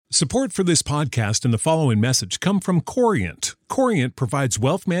Support for this podcast and the following message come from Corient. Corient provides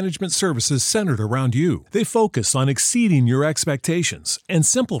wealth management services centered around you. They focus on exceeding your expectations and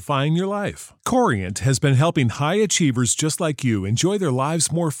simplifying your life. Corient has been helping high achievers just like you enjoy their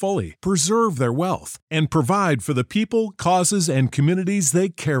lives more fully, preserve their wealth, and provide for the people, causes, and communities they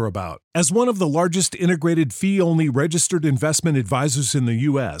care about. As one of the largest integrated fee-only registered investment advisors in the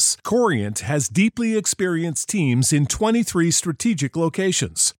U.S., Corient has deeply experienced teams in 23 strategic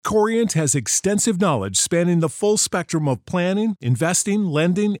locations. Corient has extensive knowledge spanning the full spectrum of planning, investing,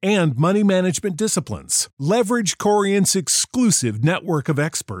 lending, and money management disciplines. Leverage Corient's exclusive network of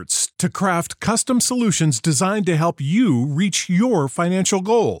experts to craft custom solutions designed to help you reach your financial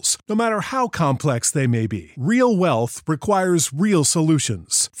goals, no matter how complex they may be. Real wealth requires real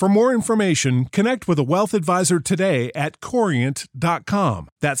solutions. For more information, connect with a wealth advisor today at Corient.com.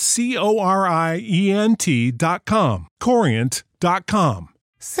 That's Corient.com. Corient.com.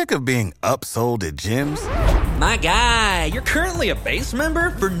 Sick of being upsold at gyms? My guy, you're currently a base member?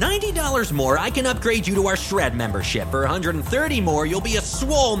 For $90 more, I can upgrade you to our Shred membership. For $130 more, you'll be a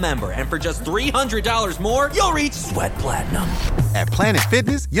Swole member. And for just $300 more, you'll reach Sweat Platinum. At Planet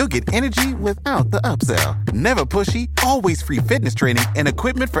Fitness, you'll get energy without the upsell. Never pushy, always free fitness training and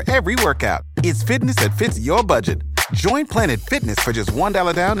equipment for every workout. It's fitness that fits your budget. Join Planet Fitness for just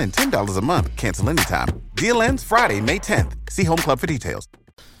 $1 down and $10 a month. Cancel anytime. Deal ends Friday, May 10th. See Home Club for details.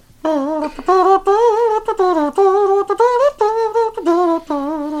 Welcome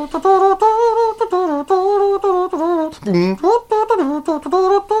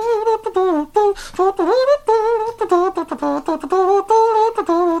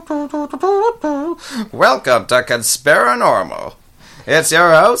to Conspiranormal. It's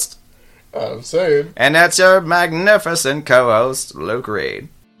your host, I'm saying. and it's your magnificent co-host, Luke Reed.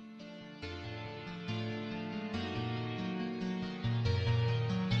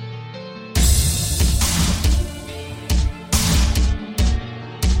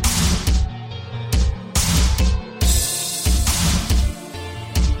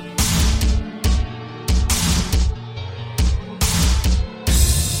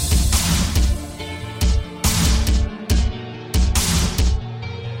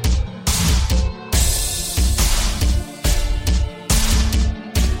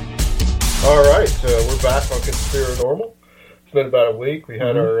 We're back on Conspiranormal. It's been about a week. We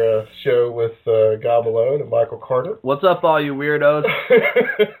had our show with Guy Malone and Michael Carter. What's up, all you weirdos?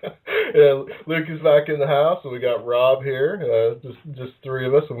 Yeah, Luke is back in the house, and we got Rob here. Just three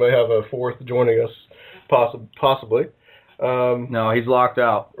of us. We may have a fourth joining us, possibly. No, he's locked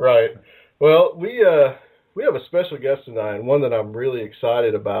out. Right. Well, we have a special guest tonight, and one that I'm really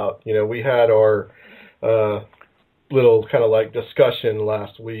excited about. You know, we had our little kind of like discussion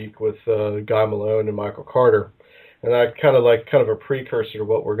last week with Guy Malone and Michael Carter, and I kind of a precursor to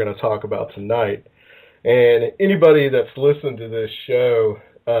what we're going to talk about tonight. And anybody that's listened to this show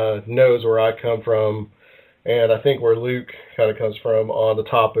knows where I come from, and I think where Luke kind of comes from on the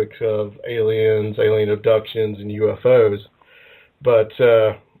topics of aliens, alien abductions, and UFOs. But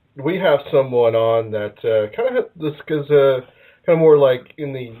we have someone on that this is kind of more like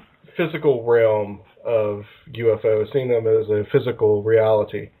in the physical realm of UFOs, seeing them as a physical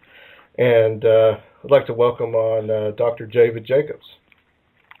reality. And I'd like to welcome on Dr. David Jacobs.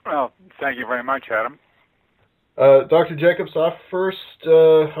 Well, thank you very much, Adam. Dr. Jacobs, I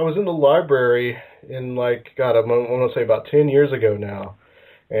was in the library in I want to say about 10 years ago now,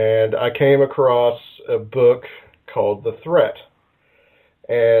 and I came across a book called The Threat.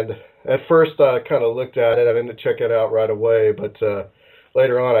 And at first I kind of looked at it. I didn't check it out right away, but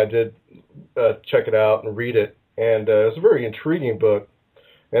later on I did check it out and read it, and it's a very intriguing book,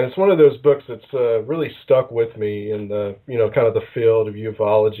 and it's one of those books that's really stuck with me in the kind of the field of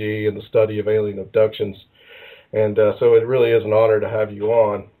ufology and the study of alien abductions, and so it really is an honor to have you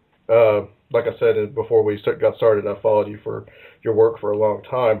on. Like I said before we got started, I followed you for your work for a long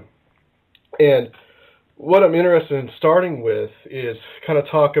time, and what I'm interested in starting with is kind of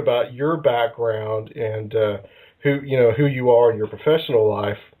talk about your background and who you are in your professional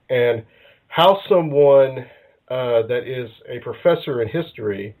life, and how someone that is a professor in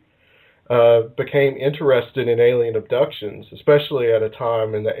history became interested in alien abductions, especially at a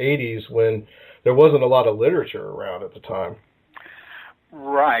time in the 80s when there wasn't a lot of literature around at the time.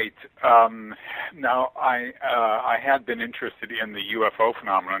 Right. Now, I had been interested in the UFO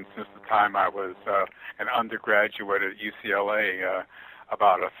phenomenon since the time I was an undergraduate at UCLA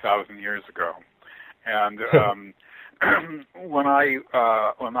about 1,000 years ago. And when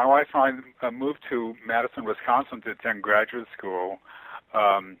my wife and I moved to Madison, Wisconsin to attend graduate school,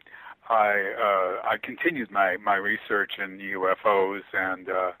 I continued my research in UFOs and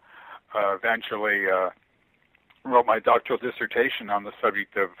eventually wrote my doctoral dissertation on the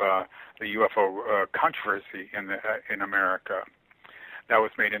subject of the UFO controversy in America. That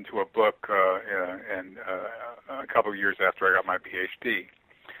was made into a book and a couple of years after I got my PhD.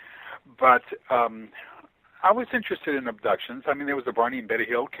 But I was interested in abductions. I mean, there was the Barney and Betty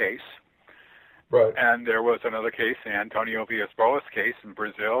Hill case. Right. And there was another case, the Antonio Villas-Boas case in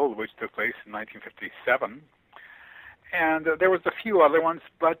Brazil, which took place in 1957. And there was a few other ones,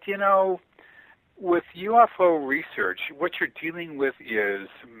 but, you know, with UFO research, what you're dealing with is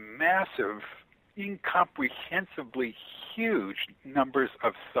massive, incomprehensibly huge numbers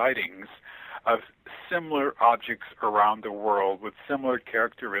of sightings of similar objects around the world with similar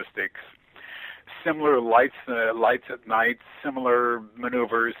characteristics, similar lights at night, similar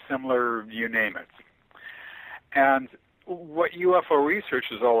maneuvers, similar you name it. And what UFO research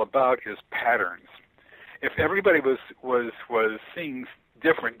is all about is patterns. If everybody was seeing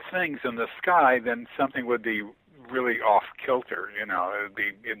different things in the sky, then something would be really off kilter. You know,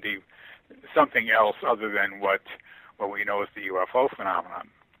 it'd be something else other than what we know as the UFO phenomenon.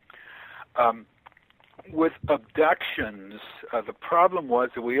 With abductions, the problem was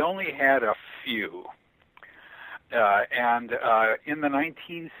that we only had a few. And in the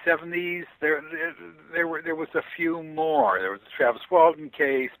 1970s, there was a few more. There was the Travis Walton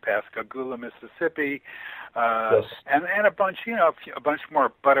case, Pascagoula, Mississippi, yes. and a bunch, a bunch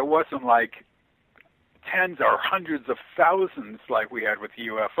more. But it wasn't like tens or hundreds of thousands like we had with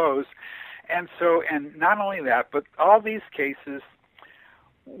UFOs. And so, and not only that, but all these cases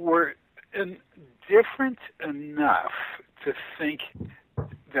were different enough to think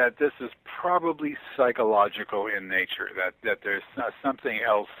that this is probably psychological in nature, that there's something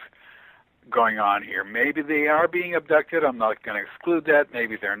else going on here. Maybe they are being abducted. I'm not going to exclude that.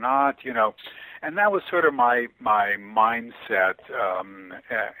 Maybe they're not, And that was sort of my mindset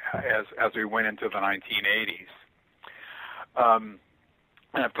as we went into the 1980s.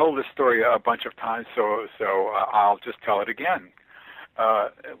 And I've told this story a bunch of times, so I'll just tell it again.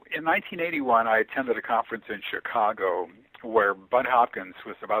 In 1981, I attended a conference in Chicago where Bud Hopkins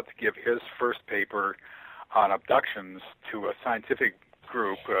was about to give his first paper on abductions to a scientific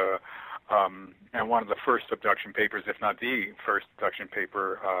group, and one of the first abduction papers, if not the first abduction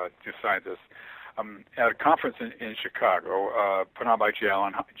paper to scientists, at a conference in Chicago, put on by J.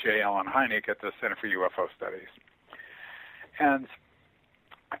 Allen Hynek at the Center for UFO Studies. And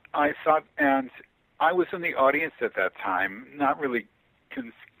I thought, and I was in the audience at that time, not really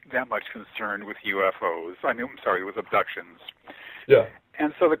that much concerned with UFOs. With abductions. Yeah.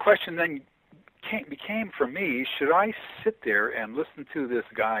 And so the question then became for me, should I sit there and listen to this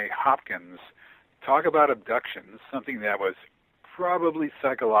guy Hopkins talk about abductions, something that was probably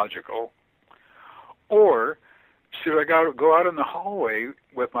psychological, or should I go out in the hallway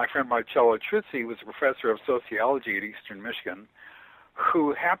with my friend Marcello Truzzi, who was a professor of sociology at Eastern Michigan,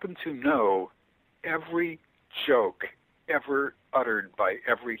 who happened to know every joke ever uttered by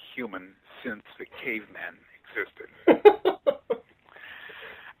every human since the cavemen existed.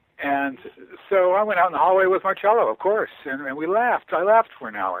 And so I went out in the hallway with Marcello, of course, and we laughed. I laughed for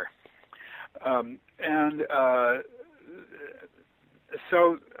an hour.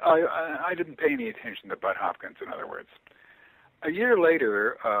 So I didn't pay any attention to Bud Hopkins, in other words. A year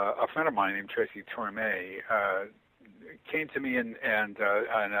later, a friend of mine named Tracy Torme came to me, and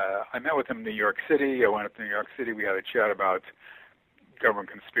I met with him in New York City. I went up to New York City. We had a chat about government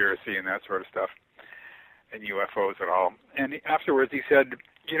conspiracy and that sort of stuff, and UFOs and all. And afterwards he said,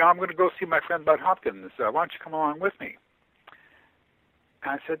 I'm going to go see my friend Bud Hopkins. Why don't you come along with me?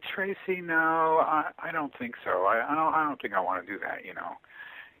 And I said, Tracy, no, I don't think so. I don't think I want to do that,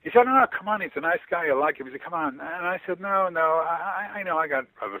 He said, no, come on, he's a nice guy. I like him. He said, come on. And I said, no, I know I got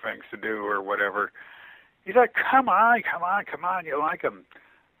other things to do or whatever. He said, come on, you like him.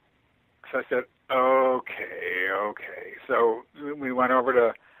 So I said, okay. So we went over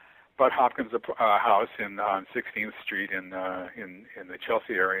to Bud Hopkins' house on 16th Street in the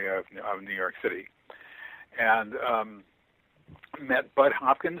Chelsea area of New York City, and met Bud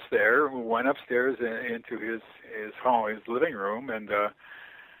Hopkins there. We went upstairs into his home, his living room, and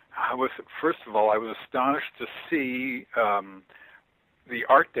I was astonished to see the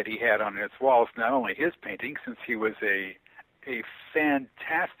art that he had on his walls. Not only his paintings, since he was a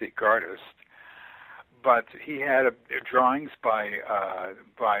fantastic artist, but he had drawings by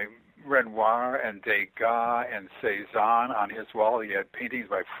Renoir and Degas and Cézanne on his wall. He had paintings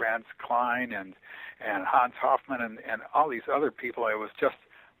by Franz Klein and Hans Hofmann and all these other people. It was just,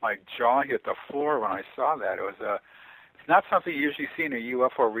 my jaw hit the floor when I saw that. It was a it's not something you usually see in a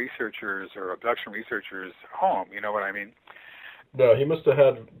UFO researcher's or abduction researcher's home. You know what I mean? No, he must have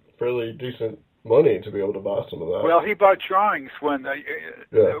had fairly decent money to be able to buy some of that. Well, he bought drawings when they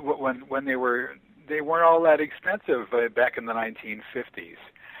weren't all that expensive back in the 1950s,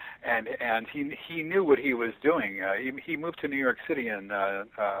 and he knew what he was doing. He moved to New York City in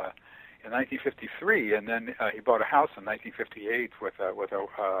 1953, and then he bought a house in 1958 with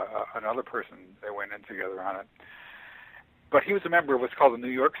another person. They went in together on it. But he was a member of what's called the New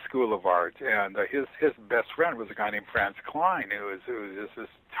York School of Art, and his best friend was a guy named Franz Klein, who was just this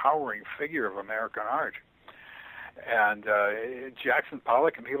towering figure of American art. And Jackson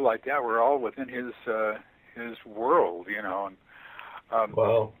Pollock and people like that were all within his world, you know. And,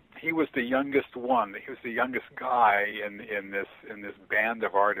 wow. He was the youngest one. He was the youngest guy in this band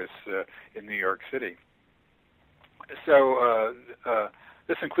of artists in New York City. So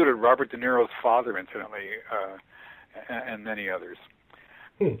this included Robert De Niro's father, incidentally, and many others.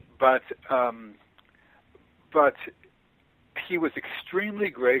 But he was extremely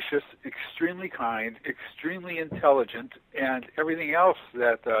gracious, extremely kind, extremely intelligent, and everything else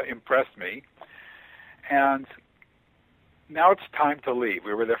that impressed me. And now it's time to leave.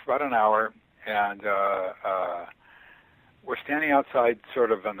 We were there for about an hour, and we're standing outside,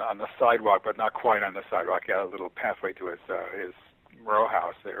 sort of on the sidewalk, but not quite on the sidewalk. He had a little pathway to his row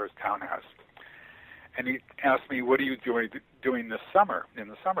house there, his townhouse. And he asked me, "What are you doing this summer, in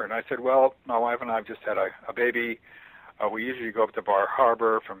the summer?" And I said, "Well, my wife and I have just had a baby. We usually go up to Bar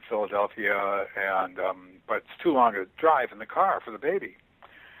Harbor from Philadelphia, and but it's too long to drive in the car for the baby.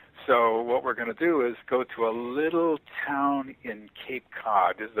 So what we're going to do is go to a little town in Cape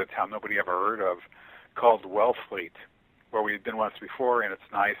Cod. This is a town nobody ever heard of, called Wellfleet, where we've been once before, and it's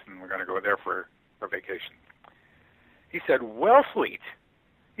nice, and we're going to go there for vacation." He said, "Wellfleet?"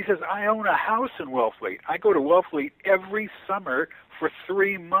 He says, "I own a house in Wellfleet. I go to Wellfleet every summer for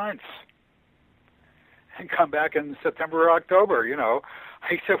 3 months and come back in September or October, you know."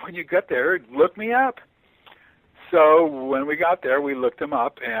 He said, "When you get there, look me up." So when we got there, we looked him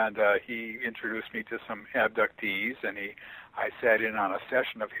up, and he introduced me to some abductees, and I sat in on a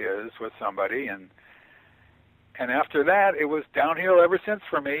session of his with somebody, and after that, it was downhill ever since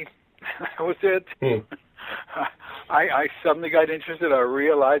for me. That was it. I suddenly got interested. I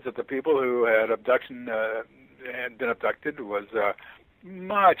realized that the people who had been abducted was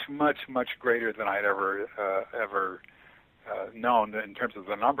much, much, much greater than I'd ever known in terms of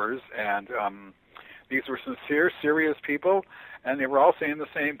the numbers, and these were sincere, serious people, and they were all saying the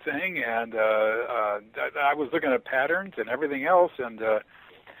same thing, and I was looking at patterns and everything else, and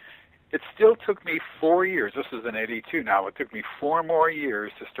it still took me 4 years. This is in '82 now. It took me 4 more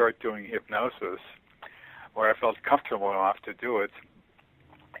years to start doing hypnosis, where I felt comfortable enough to do it.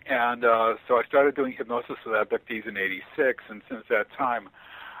 And so I started doing hypnosis with abductees in '86, and since that time,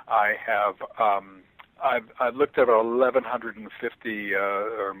 I have I've looked at 1,150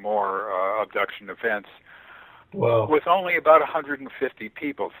 or more abduction events. Wow. With only about 150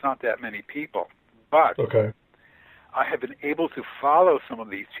 people. It's not that many people, but okay. I have been able to follow some of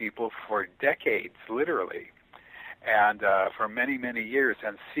these people for decades, literally, and for many, many years,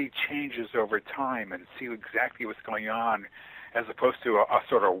 and see changes over time and see exactly what's going on, as opposed to a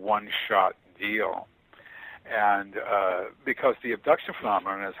sort of one-shot deal. And because the abduction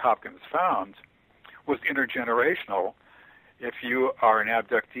phenomenon, as Hopkins found, was intergenerational. If you are an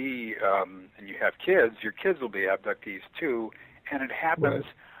abductee and you have kids, your kids will be abductees too, and it happens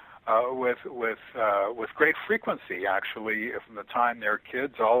with great frequency, actually, from the time they're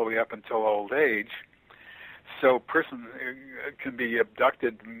kids all the way up until old age. So a person can be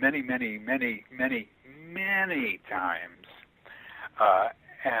abducted many, many, many, many, many times.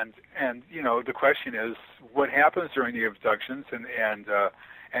 And you know, the question is, what happens during the abductions, and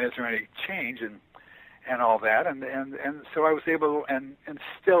is there any change and all that, and so I was able, and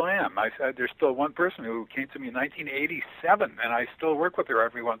still am. There's still one person who came to me in 1987, and I still work with her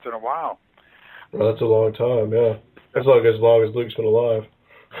every once in a while. Well, that's a long time, yeah. As long as Luke's been alive.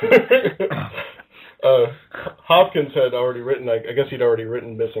 Hopkins had already written, I guess he'd already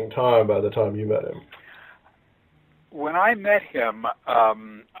written Missing Time by the time you met him. When I met him,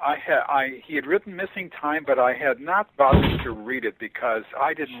 he had written Missing Time, but I had not bothered to read it because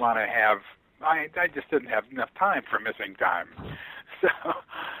I didn't want to have. I just didn't have enough time for Missing Time. So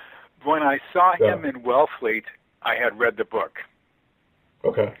when I saw him in Wellfleet, I had read the book.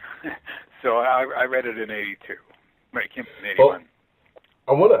 Okay. So I read it in '82. When it came in '81. Well,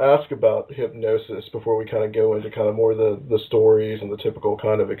 I want to ask about hypnosis before we kind of go into kind of more the stories and the typical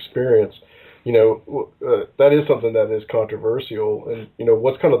kind of experience. You know, that is something that is controversial, and you know,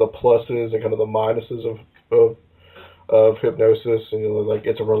 what's kind of the pluses and kind of the minuses of of hypnosis, and like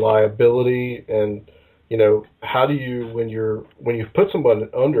its reliability, and how do you when you put someone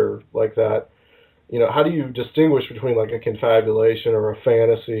under like that, how do you distinguish between like a confabulation or a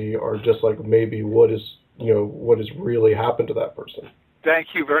fantasy or just like maybe what has really happened to that person?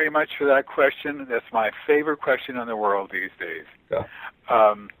 Thank you very much for that question. That's my favorite question in the world these days. Yeah.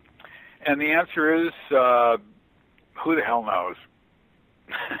 And the answer is, who the hell knows?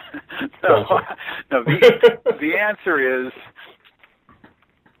 No, the answer is,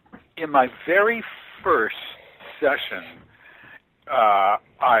 in my very first session,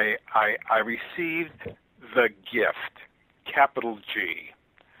 I received the gift, capital G,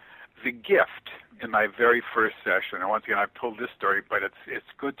 the gift in my very first session. And once again, I've told this story, but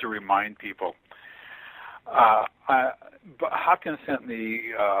it's good to remind people. Hopkins sent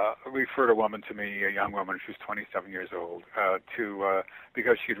me, referred a woman to me, a young woman, she was 27 years old,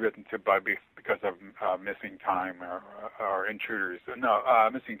 because she'd written to Bubby because of missing time or intruders. No,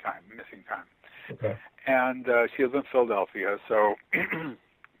 missing time. Okay. And she lives in Philadelphia, so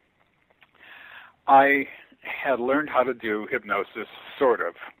I had learned how to do hypnosis, sort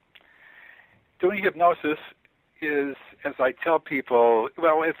of. Doing hypnosis is, as I tell people,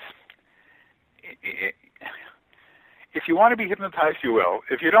 well, if you want to be hypnotized, you will.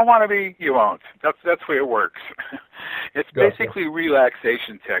 If you don't want to be, you won't. That's the way it works. It's basically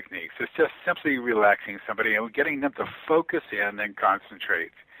relaxation techniques. It's just simply relaxing somebody and getting them to focus in and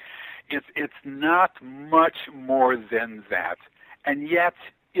concentrate. It's not much more than that, and yet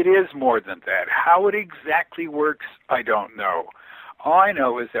it is more than that. How it exactly works, I don't know. All I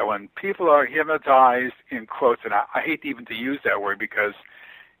know is that when people are hypnotized, in quotes, and I hate even to use that word because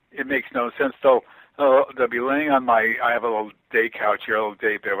it makes no sense, they'll be laying on I have a little day couch here, a little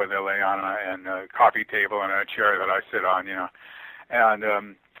day bed where they're laying on a coffee table and a chair that I sit on, and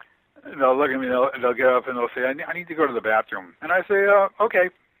they'll look at me, they'll get up and they'll say, I need to go to the bathroom. And I say, okay,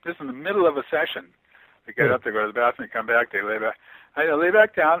 this is in the middle of a session. They get up, they go to the bathroom, they come back, they lay back. I lay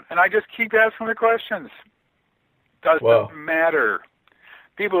back down, and I just keep asking the questions. Doesn't matter.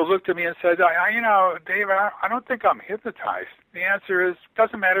 People looked at me and said, Dave, I don't think I'm hypnotized. The answer is,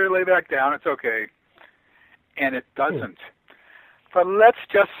 doesn't matter, lay back down, it's okay. And it doesn't. But let's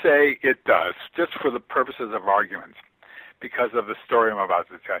just say it does, just for the purposes of argument, because of the story I'm about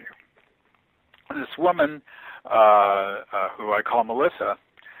to tell you. This woman, who I call Melissa,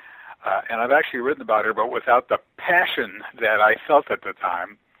 and I've actually written about her, but without the passion that I felt at the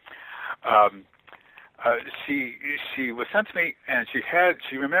time, she was sent to me, and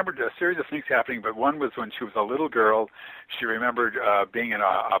she remembered a series of things happening, but one was when she was a little girl. She remembered being in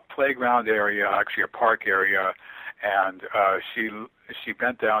a playground area, actually a park area, and she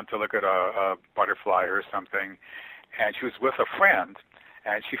bent down to look at a butterfly or something, and she was with a friend,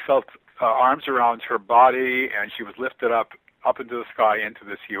 and she felt arms around her body, and she was lifted up into the sky into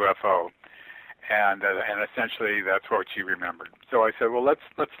this UFO, and essentially that's what she remembered. So I said, well,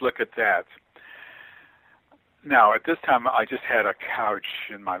 let's look at that. Now, at this time, I just had a couch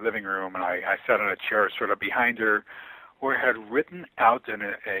in my living room, and I sat on a chair sort of behind her, where I had written out in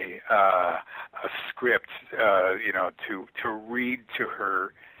a script, to read to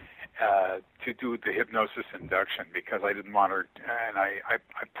her, to do the hypnosis induction, because I didn't want her, and I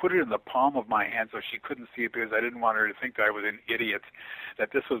put it in the palm of my hand so she couldn't see it, because I didn't want her to think that I was an idiot,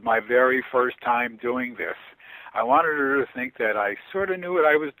 that this was my very first time doing this. I wanted her to think that I sort of knew what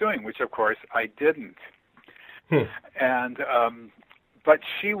I was doing, which, of course, I didn't. And but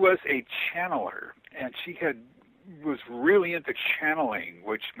she was a channeler, and she was really into channeling,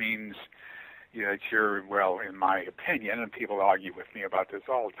 which means that you're, well, in my opinion, and people argue with me about this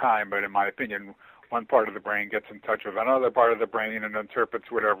all the time, but in my opinion, one part of the brain gets in touch with another part of the brain and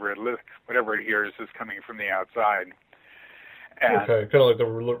interprets whatever it hears is coming from the outside. And okay, kind of like the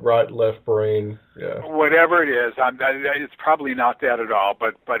right, left brain, yeah. Whatever it is, it's probably not that at all.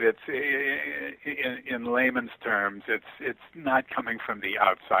 But it's in layman's terms, it's not coming from the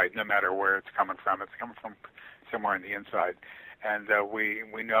outside, no matter where it's coming from. It's coming from somewhere in the inside. And we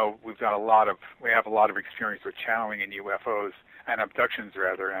know we have a lot of experience with channeling in UFOs and abductions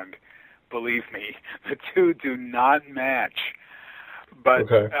rather. And believe me, the two do not match.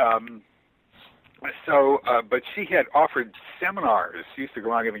 But okay. But she had offered seminars. She used to go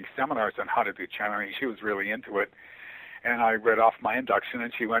around giving seminars on how to do channeling. She was really into it. And I read off my induction,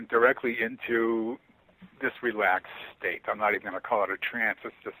 and she went directly into this relaxed state. I'm not even going to call it a trance.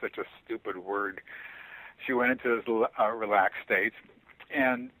 It's just such a stupid word. She went into this relaxed state,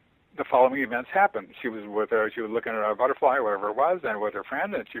 and the following events happened. She was looking at a butterfly, whatever it was, and with her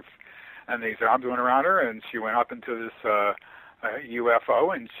friend, and these arms went around her, and she went up into this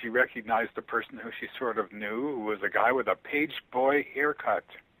UFO, and she recognized the person who she sort of knew, who was a guy with a page boy haircut.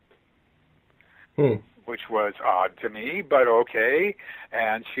 Which was odd to me, but okay.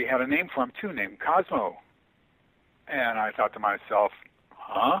 And she had a name for him, too, named Cosmo. And I thought to myself,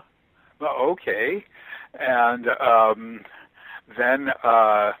 huh? Well, okay. And then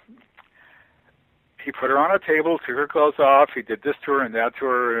he put her on a table, took her clothes off. He did this to her and that to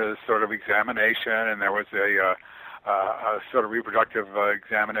her, sort of examination. And there was a sort of reproductive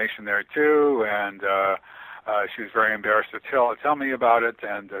examination there, too. And she was very embarrassed to tell me about it,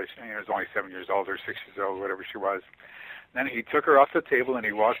 and she was only 7 years old or 6 years old, whatever she was. Then he took her off the table and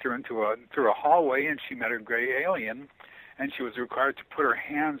he walked her through a hallway, and she met a gray alien, and she was required to put her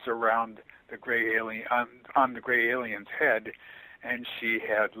hands around the gray alien on the gray alien's head, and she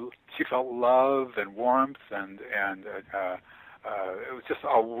felt love and warmth, and it was just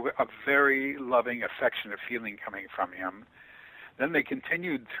a very loving, affectionate feeling coming from him. Then they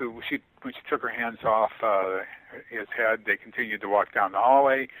continued when she took her hands off his head, they continued to walk down the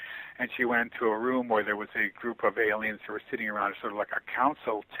hallway, and she went to a room where there was a group of aliens who were sitting around sort of like a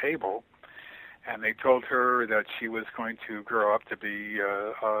council table, and they told her that she was going to grow up to be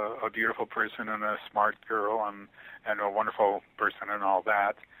a beautiful person and a smart girl and a wonderful person and all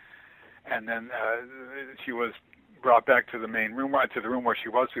that. And then she was brought back to the main room, to the room where she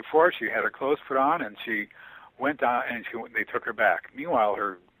was before. She had her clothes put on, and she went on, and they took her back. Meanwhile,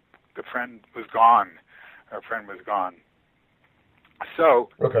 the friend was gone. Her friend was gone. So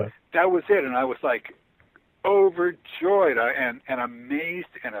that was it, and I was like overjoyed and amazed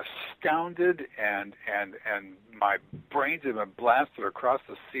and astounded, and my brains have been blasted across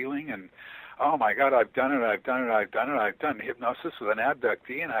the ceiling, and oh my God, I've done it. I've done hypnosis with an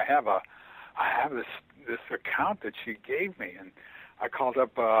abductee, and I have this account that she gave me, and I called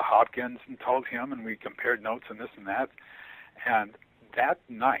up Hopkins and told him, and we compared notes and this and that. And that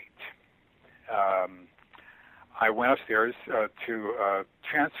night, I went upstairs to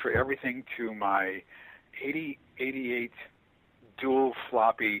transfer everything to my 8088 dual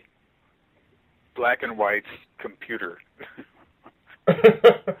floppy black and white computer.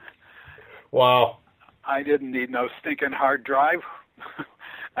 Wow. I didn't need no stinking hard drive.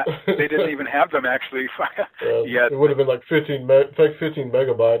 They didn't even have them actually yet. It would have been like 15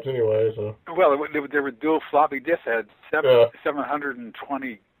 megabytes anyway. So. Well, they were dual floppy disks. Had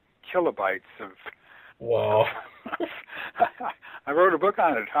 720 kilobytes of. Wow. I wrote a book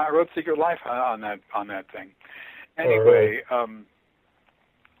on it. I wrote Secret Life on that thing. Anyway,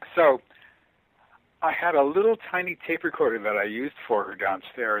 so I had a little tiny tape recorder that I used for her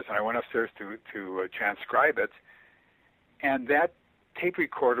downstairs, and I went upstairs to transcribe it, and that tape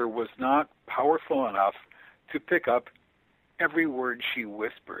recorder was not powerful enough to pick up every word she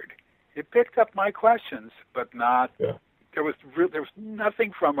whispered. It picked up my questions, but not. Yeah. There was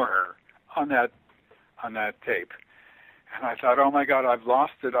nothing from her on that tape, and I thought, oh my God, I've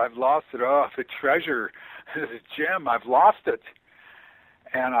lost it. Oh, the treasure, the gem, I've lost it.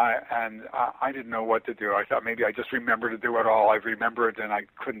 And I didn't know what to do. I thought maybe I just remember to do it all. I remembered, and I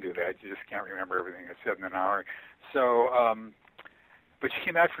couldn't do that. You just can't remember everything I said in an hour. So. But she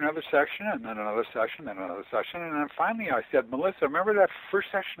came back for another section, and then another session, and another session, and then finally I said, Melissa, remember that first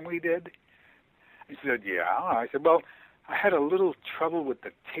session we did? And she said, yeah. I said, well, I had a little trouble with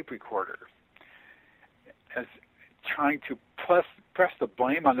the tape recorder, as trying to press the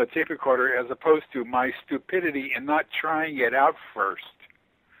blame on the tape recorder as opposed to my stupidity in not trying it out first.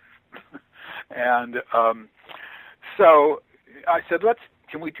 And so I said,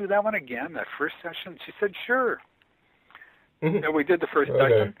 can we do that one again, that first session? She said, sure. And we did the first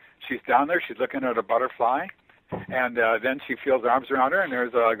session. She's down there. She's looking at a butterfly. And then she feels arms around her, and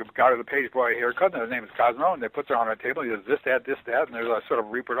there's a guy with a page boy haircut, and his name is Cosmo, and they put her on a table. He says, this, that, and there's a sort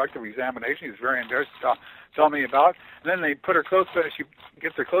of reproductive examination. He's very embarrassed to tell me about. And then they put her clothes back. She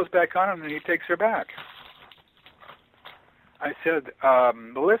gets her clothes back on, and then he takes her back. I said,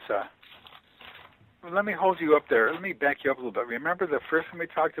 Melissa, let me hold you up there. Let me back you up a little bit. Remember the first time we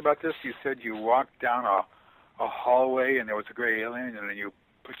talked about this? You said you walked down a hallway, and there was a gray alien, and then you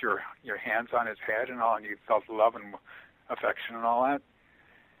put your hands on his head and all, and you felt love and affection and all that.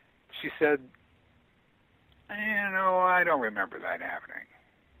 She said, I don't remember that happening.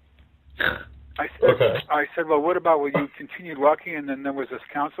 I said, well, what about when you continued walking, and then there was this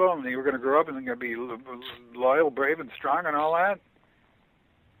council, and you were going to grow up, and then you're going to be loyal, brave, and strong, and all that?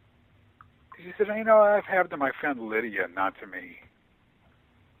 She said, I've had to my friend Lydia, not to me.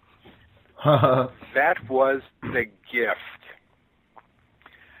 That was the gift.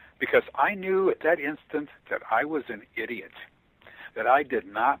 Because I knew at that instant that I was an idiot, that I did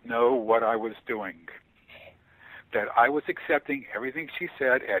not know what I was doing. that I was accepting everything she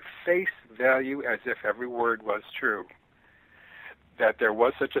said at face value as if every word was true. That there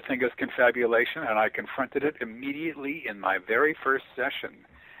was such a thing as confabulation, and I confronted it immediately in my very first session.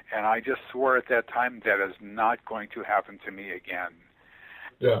 And I just swore at that time that is not going to happen to me again.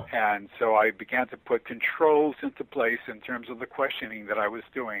 Yeah. And so I began to put controls into place in terms of the questioning that I was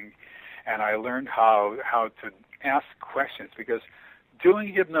doing, and I learned how to ask questions, because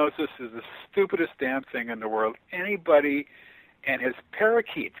doing hypnosis is the stupidest damn thing in the world. Anybody and his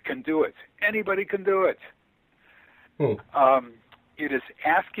parakeet can do it. Anybody can do it. It is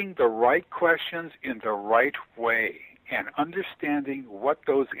asking the right questions in the right way and understanding what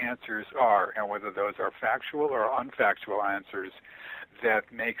those answers are and whether those are factual or unfactual answers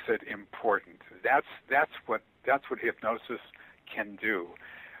that makes it important. That's what hypnosis can do.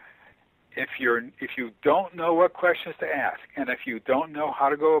 If you don't know what questions to ask, and if you don't know how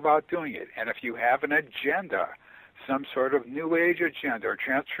to go about doing it, and if you have an agenda, some sort of New Age agenda or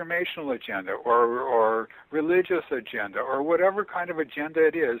transformational agenda or religious agenda or whatever kind of agenda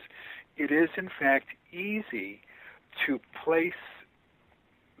it is in fact easy to place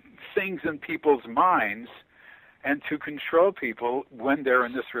things in people's minds and to control people when they're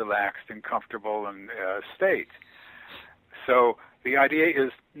in this relaxed and comfortable state. So the idea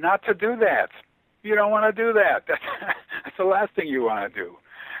is not to do that. You don't want to do that. That's the last thing you want to do.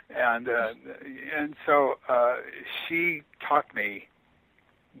 And so she taught me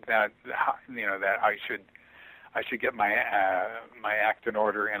that that I should get my act in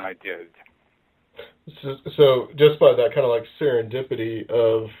order, and I did. So just by that kind of like serendipity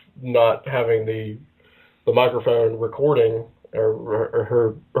of not having the microphone recording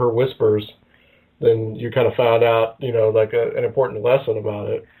or her whispers, then you kind of found out, like an important lesson about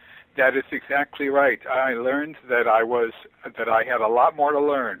it. That is exactly right. I learned that I had a lot more to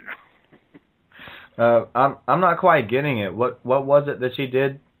learn. I'm not quite getting it. What was it that she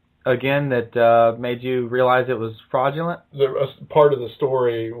did again that made you realize it was fraudulent? Part of the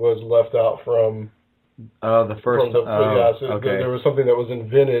story was left out from the first. Okay. There was something that was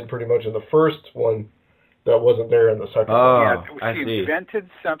invented pretty much in the first one that wasn't there in the second one. Yeah, she invented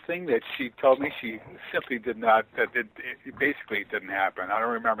something that she told me she simply did not. It basically didn't happen. I don't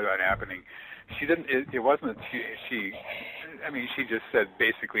remember that happening. She didn't. It wasn't. She. I mean, she just said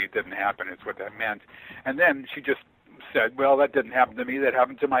basically it didn't happen. It's what that meant. And then she just said, "Well, that didn't happen to me. That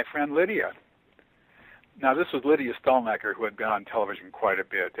happened to my friend Lydia." Now, this was Lydia Stolnecker, who had been on television quite a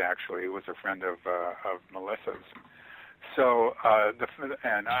bit. Actually, who was a friend of Melissa's. So,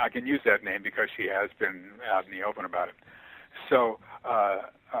 and I can use that name because she has been out in the open about it. So,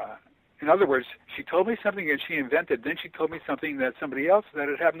 in other words, she told me something that she invented, then she told me something that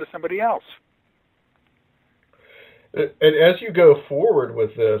had happened to somebody else. And as you go forward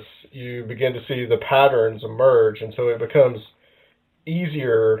with this, you begin to see the patterns emerge, and so it becomes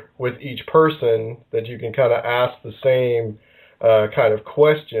easier with each person that you can kind of ask the same kind of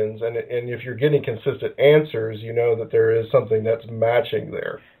questions, and if you're getting consistent answers, you know that there is something that's matching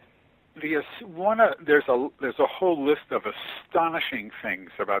there. There's a whole list of astonishing things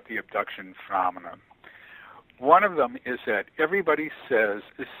about the abduction phenomenon. One of them is that everybody says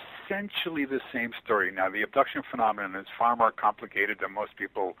essentially the same story. Now, the abduction phenomenon is far more complicated than most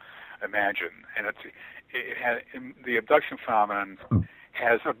people imagine, and the abduction phenomenon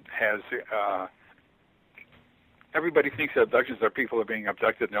has everybody thinks that abductions are people are being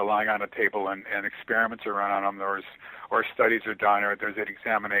abducted and they're lying on a table and experiments are run on them or studies are done or there's an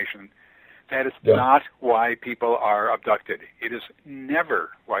examination. That is not why people are abducted. It is never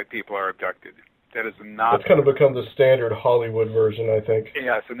why people are abducted. That is not. It's kind of become the standard Hollywood version, I think.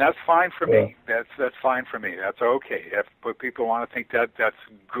 Yes, and that's fine for me. That's fine for me. That's okay. If people want to think that, that's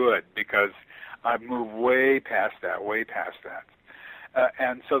good, because I've moved way past that.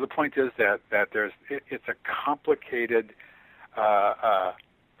 And so the point is that it's a complicated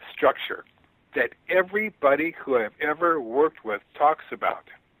structure that everybody who I've ever worked with talks about.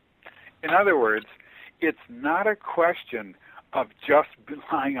 In other words, it's not a question of just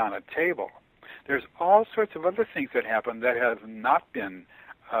lying on a table. There's all sorts of other things that happen that have not been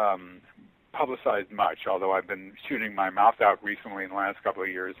publicized much, although I've been shooting my mouth out recently in the last couple of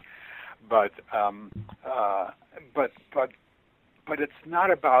years. But it's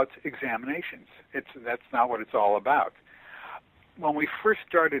not about examinations. That's not what it's all about. When we first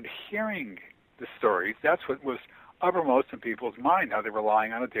started hearing the stories, that's what was uppermost in people's mind, how they were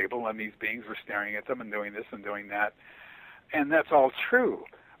lying on a table and these beings were staring at them and doing this and doing that. And that's all true,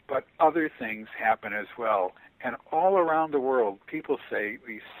 but other things happen as well. And all around the world, people say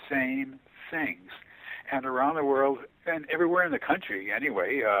these same things. And around the world, and everywhere in the country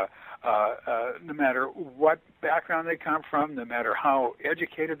anyway, no matter what background they come from, no matter how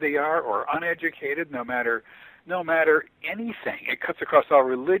educated they are or uneducated, no matter anything. It cuts across all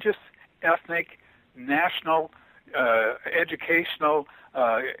religious, ethnic, national, educational,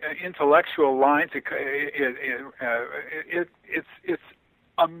 intellectual lines. It's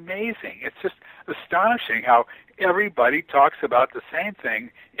amazing. It's just astonishing how everybody talks about the same thing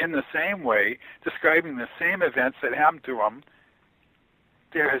in the same way, describing the same events that happened to them.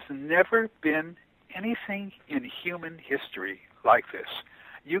 There has never been anything in human history like this.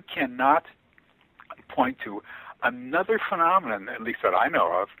 You cannot point to another phenomenon, at least that I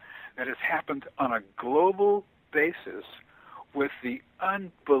know of, that has happened on a global basis with the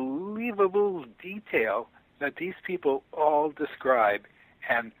unbelievable detail that these people all describe,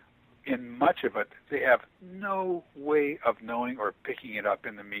 and in much of it, they have no way of knowing or picking it up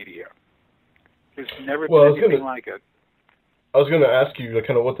in the media. There's never been anything like it. I was going to ask you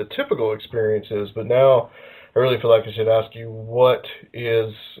kind of what the typical experience is, but now I really feel like I should ask you what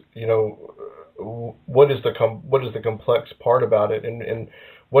is the complex part about it, and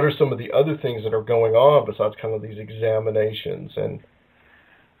what are some of the other things that are going on besides kind of these examinations? And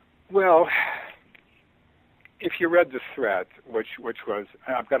well, if you read The Threat, which was,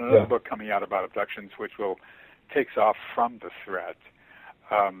 I've got another book coming out about abductions, which takes off from The Threat.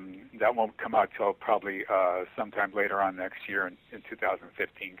 That won't come out till probably sometime later on next year in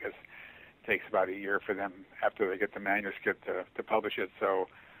 2015, because it takes about a year for them after they get the manuscript to publish it. So,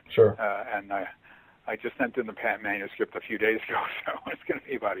 sure. And I just sent in the manuscript a few days ago, so it's going to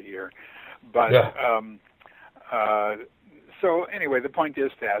be about a year. But so anyway, the point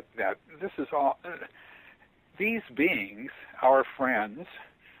is that this is all. These beings, our friends,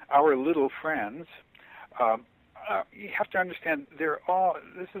 our little friends, you have to understand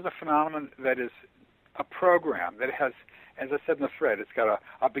this is a phenomenon that is a program that has, as I said in The Thread, it's got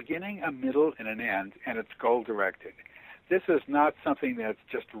a beginning, a middle, and an end, and it's goal-directed. This is not something that's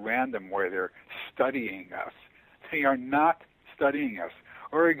just random where they're studying us. They are not studying us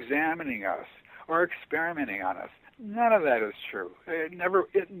or examining us or experimenting on us. None of that is true. It never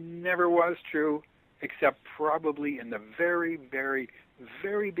was true, except probably in the very, very,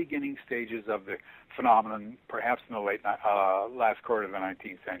 very beginning stages of the phenomenon, perhaps in the last quarter of the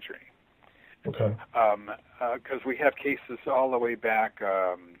 19th century. Okay. Because we have cases all the way back.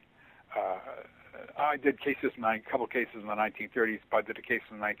 I did a couple cases in the 1930s, but I did a case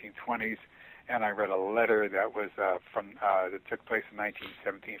in the 1920s, and I read a letter that was that took place in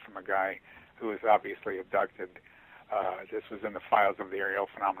 1917 from a guy who was obviously abducted. This was in the files of the Aerial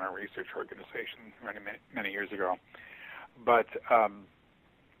Phenomena Research Organization many years ago. But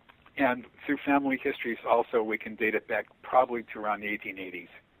and through family histories also, we can date it back probably to around the 1880s.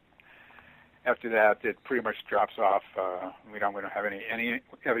 After that, it pretty much drops off. We don't have any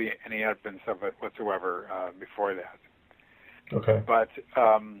evidence of it whatsoever before that. Okay. But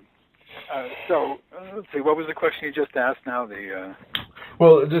so let's see. What was the question you just asked? Now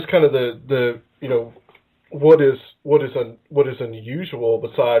Well, just kind of the what is unusual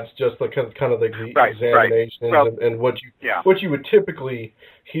besides just the kind of the examinations. Right. Well, and what you would typically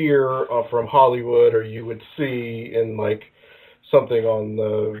hear from Hollywood, or you would see in like something on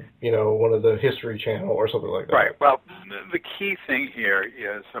the one of the History Channel or something like that. Right. Well, the key thing here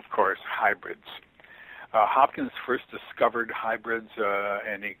is, of course, hybrids. Hopkins first discovered hybrids,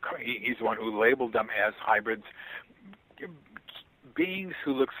 and he's the one who labeled them as hybrids, beings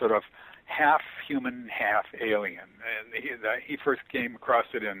who look sort of half human, half alien. And he first came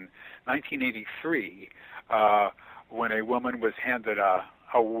across it in 1983 when a woman was handed a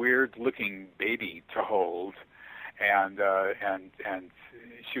weird-looking baby to hold, and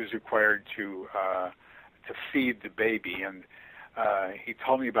she was required to feed the baby. And he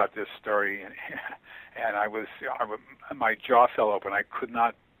told me about this story, and my jaw fell open. I could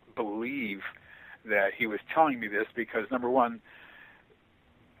not believe that he was telling me this, because number one,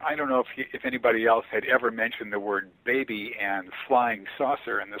 I don't know if anybody else had ever mentioned the word baby and flying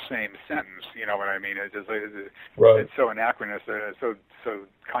saucer in the same sentence. You know what I mean? It's just right. It's so anachronistic, so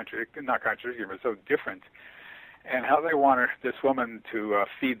not contradictory, but so different. And how they wanted this woman to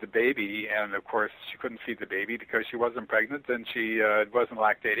feed the baby, and of course she couldn't feed the baby because she wasn't pregnant and she wasn't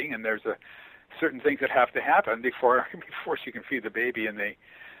lactating, and there's certain things that have to happen before she can feed the baby, and they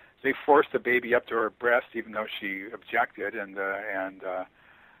forced the baby up to her breast even though she objected, and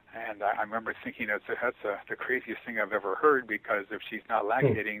I remember thinking that's the craziest thing I've ever heard, because if she's not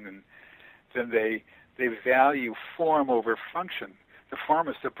lactating, then they value form over function. The form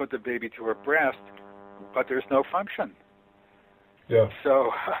is to put the baby to her breast, but there's no function. Yeah.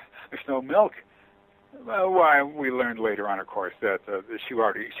 So there's no milk. Well, we learned later on, of course, that she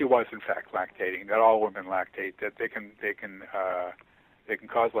was in fact lactating. That all women lactate. That they can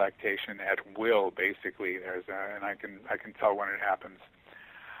cause lactation at will. Basically, and I can tell when it happens.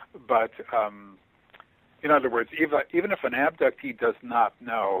 But in other words, even if an abductee does not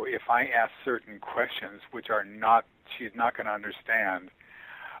know, if I ask certain questions which she's not going to understand,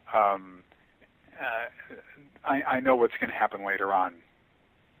 I know what's going to happen later on.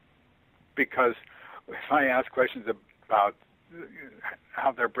 Because if I ask questions about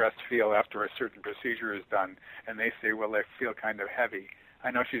how their breasts feel after a certain procedure is done, and they say, well, they feel kind of heavy,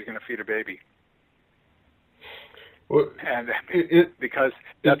 I know she's going to feed a baby. Well, and because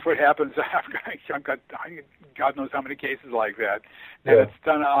that's what happens. I've got God knows how many cases like that, and it's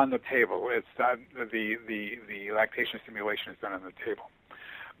done on the table. It's done, the lactation stimulation is done on the table.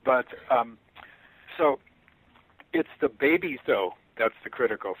 But so it's the babies, though, that's the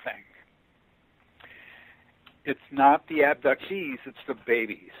critical thing. It's not the abductees, it's the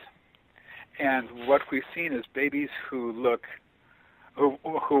babies. And what we've seen is babies who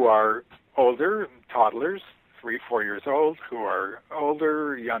are older, toddlers, 3-4 years old, who are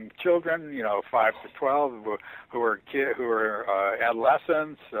older, young children, 5 to 12, who are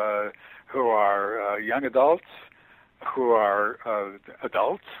adolescents, who are young adults, who are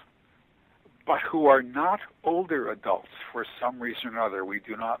adults, but who are not older adults for some reason or other. We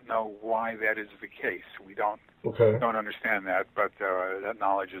do not know why that is the case. We don't understand that, but that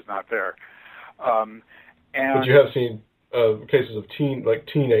knowledge is not there. But you have seen cases of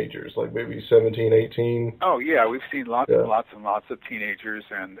teenagers, like maybe 17, 18. Oh yeah, we've seen lots and lots and lots of teenagers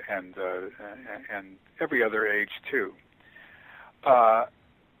and every other age too.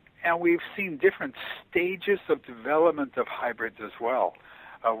 And we've seen different stages of development of hybrids as well.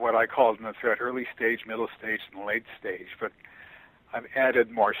 What I called in the thread early stage, middle stage, and late stage. But I've added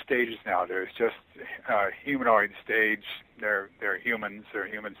more stages now. There's just humanoid stage. They're humans. They're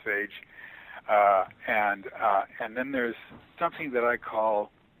human stage. And then there's something that I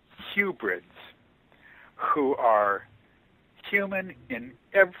call hybrids, who are human in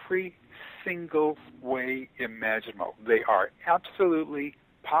every single way imaginable. They are absolutely,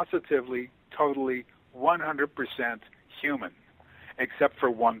 positively, totally, 100% human, except for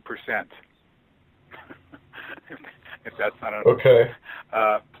 1%. If that's not enough. Okay.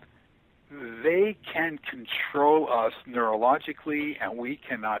 They can control us neurologically, and we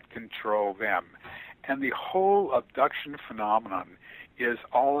cannot control them. And the whole abduction phenomenon is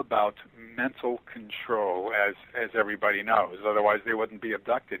all about mental control, as everybody knows. Otherwise, they wouldn't be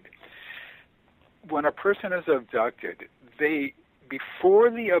abducted. When a person is abducted, before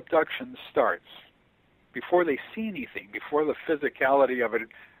the abduction starts, before they see anything, before the physicality of it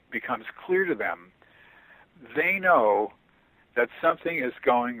becomes clear to them, they know that something is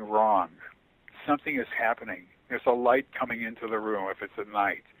going wrong. Something is happening. There's a light coming into the room if it's at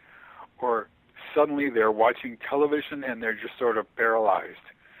night. Or suddenly they're watching television and they're just sort of paralyzed.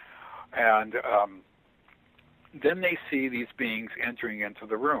 And then they see these beings entering into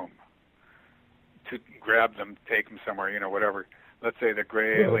the room to grab them, take them somewhere, whatever. Let's say the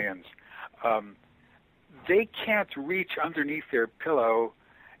gray aliens. They can't reach underneath their pillow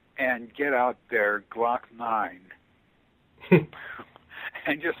and get out their Glock 9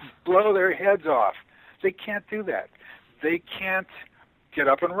 and just blow their heads off. They can't do that. They can't get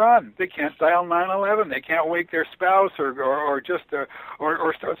up and run. They can't dial 911. They can't wake their spouse or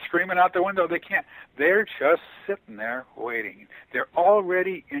start screaming out the window. They can't. They're just sitting there waiting. They're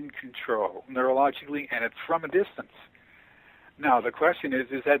already in control neurologically, and it's from a distance. Now, the question is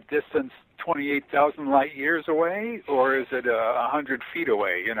that distance 28,000 light years away, or is it 100 feet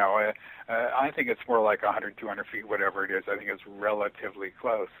away? I think it's more like 100, 200 feet, whatever it is. I think it's relatively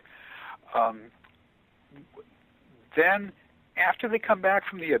close. Then, after they come back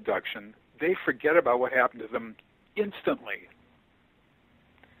from the abduction, they forget about what happened to them instantly.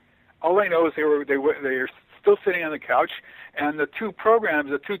 All they know is they're still sitting on the couch, and the two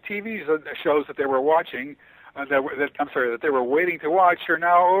TV shows that they were watching, that they were waiting to watch, are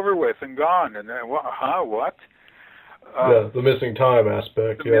now over with and gone. And what? The missing time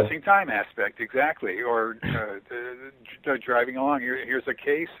aspect. The missing time aspect, exactly. Or driving along. Here's a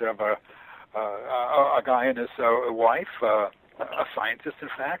case of a guy and his wife, a scientist, in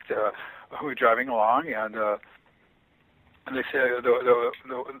fact, who are driving along, and they say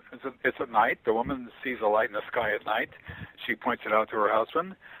it's at night. The woman sees a light in the sky at night. She points it out to her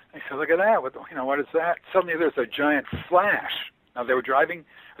husband. He said, "Look at that! What is that?" Suddenly, there's a giant flash. Now they were driving.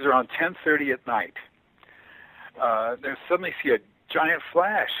 It was around 10:30 at night. They suddenly see a giant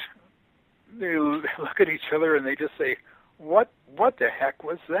flash. They look at each other and they just say, what the heck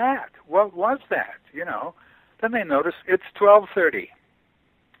was that? What was that? Then they notice it's 12:30,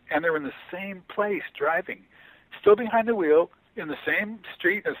 and they're in the same place driving, still behind the wheel, in the same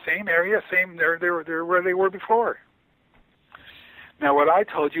street, the same area, they're where they were before. Now, what I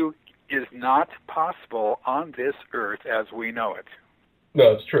told you is not possible on this earth as we know it.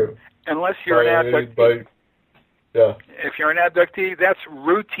 No, it's true. Unless you're an abductee. Yeah. If you're an abductee, that's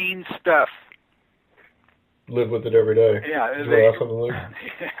routine stuff. Live with it every day. Yeah.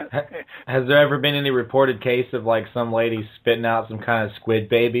 Has there ever been any reported case of like some lady spitting out some kind of squid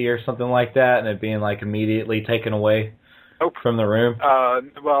baby or something like that, and it being like immediately taken away from the room?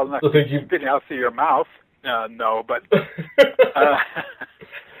 Well, not spitting out through your mouth. No, but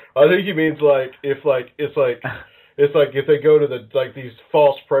I think he means it's like if they go to these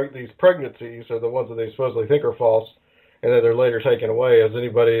false these pregnancies are the ones that they supposedly think are false, and then they're later taken away. Has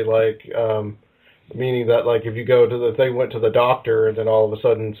anybody meaning that if they went to the doctor and then all of a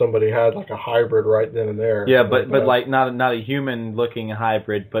sudden somebody had like a hybrid right then and there? Yeah, but like not a human looking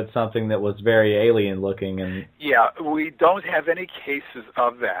hybrid, but something that was very alien looking. And yeah, we don't have any cases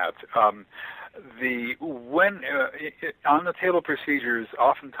of that. On the table procedures,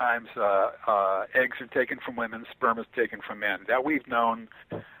 oftentimes eggs are taken from women, sperm is taken from men. That we've known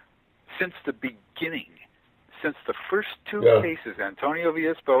since the beginning, since the first two cases, Antonio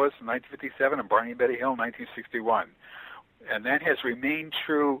Villas-Boas in 1957 and Barney and Betty Hill in 1961. And that has remained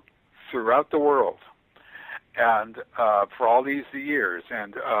true throughout the world and for all these years.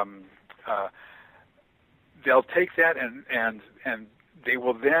 And they'll take that and they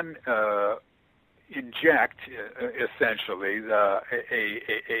will then inject essentially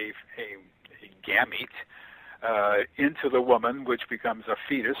a gamete into the woman, which becomes a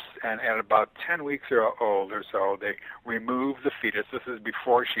fetus, and at about 10 weeks old or so, they remove the fetus. This is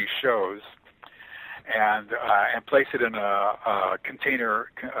before she shows, and place it in a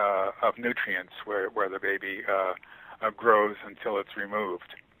container of nutrients where the baby grows until it's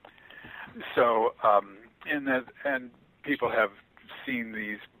removed. So, and people have seen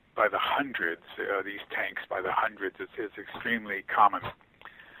these by the hundreds, these tanks by the hundreds. It's extremely common.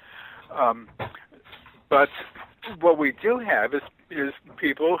 But what we do have is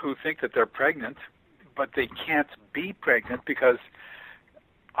people who think that they're pregnant, but they can't be pregnant because,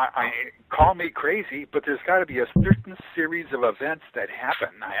 I call me crazy, but there's got to be a certain series of events that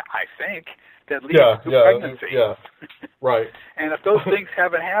happen, I think, that lead to pregnancy. Yeah, right. And if those things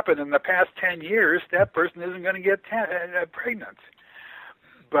haven't happened in the past 10 years, that person isn't going to get pregnant.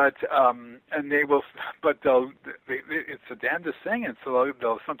 But it's a damnedest thing, and so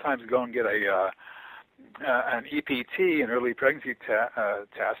they'll sometimes go and get an EPT, an early pregnancy test,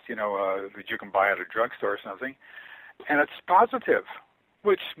 that you can buy at a drugstore or something, and it's positive,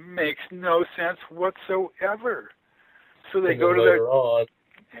 which makes no sense whatsoever. So they go to later on,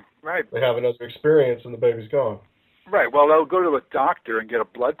 right. They have another experience, and the baby's gone. Right. Well, they'll go to a doctor and get a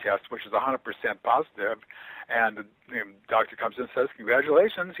blood test, which is 100% positive, and the doctor comes in and says,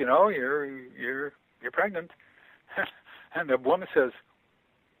 "Congratulations, you're pregnant." And the woman says,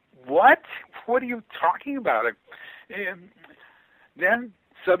 "What? What are you talking about?" And then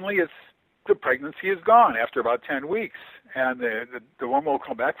suddenly the pregnancy is gone after about 10 weeks, and the woman will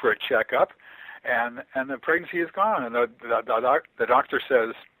come back for a checkup, and the pregnancy is gone, and the doctor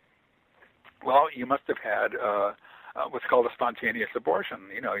says, "Well, you must have had what's called a spontaneous abortion,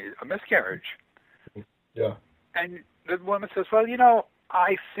 a miscarriage." Yeah. And the woman says, "Well,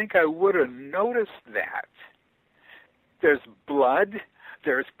 I think I would have noticed that. There's blood,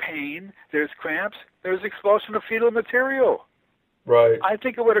 there's pain, there's cramps, there's expulsion of fetal material. Right. I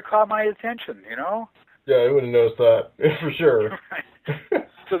think it would have caught my attention, Yeah, I would have noticed that for sure." Right.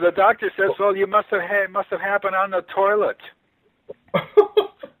 So the doctor says, "Well, you must have happened on the toilet."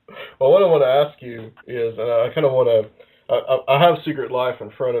 Well, what I want to ask you is, I kind of want to. I have Secret Life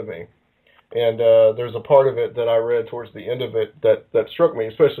in front of me, and there's a part of it that I read towards the end of it that struck me,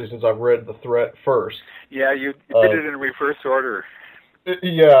 especially since I've read The Threat first. Yeah, you did it in reverse order.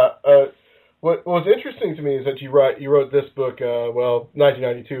 Yeah. What was interesting to me is that you wrote this book.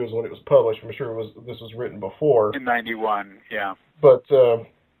 1992 is when it was published. I'm sure this was written before. In 91, yeah. But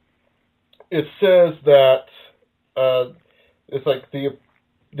it says that it's like the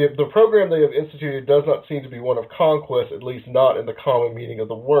program they have instituted does not seem to be one of conquest, at least not in the common meaning of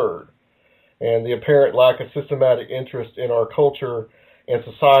the word. And the apparent lack of systematic interest in our culture and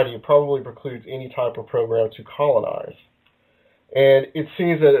society probably precludes any type of program to colonize. And it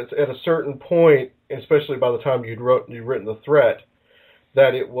seems that it's at a certain point, especially by the time you'd written The Threat,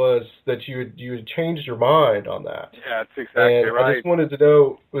 that it was that you had changed your mind on that. Yeah, that's exactly and right. I just wanted to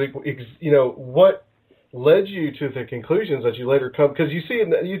know, led you to the conclusions that you later come, because you see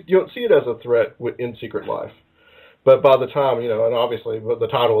it, you don't see it as a threat in Secret Life, but by the time, and obviously the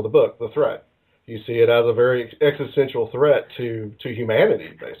title of the book, The Threat, you see it as a very existential threat to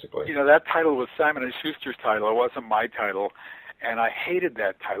humanity, basically. That title was Simon & Schuster's title. It wasn't my title, and I hated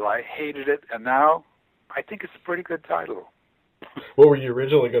that title. I hated it, and now I think it's a pretty good title. What were you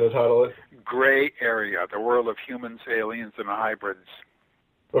originally going to title it? Gray Area, the world of humans, aliens, and hybrids.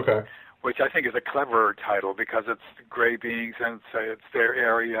 Okay. Which I think is a cleverer title because it's gray beings and it's their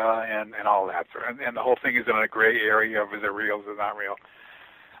area and all that. And the whole thing is in a gray area of is it real, is it not real.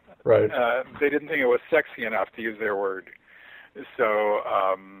 Right. They didn't think it was sexy enough to use their word. So...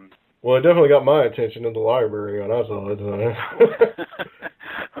 well, it definitely got my attention in the library when I saw it.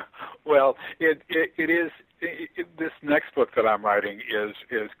 Well, it is... this next book that I'm writing is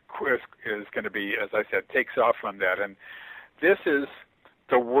going to be, as I said, takes off from that, and this is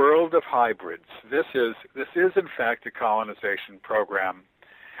the world of hybrids. This is in fact a colonization program.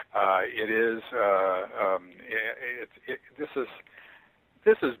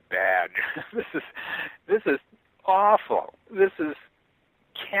 This is bad. This is awful. This is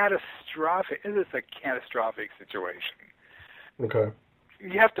catastrophic. It is a catastrophic situation. Okay.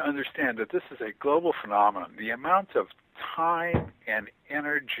 You have to understand that this is a global phenomenon. The amount of time and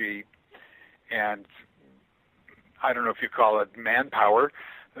energy and, I don't know if you call it manpower,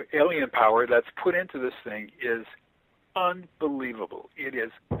 alien power that's put into this thing is unbelievable. It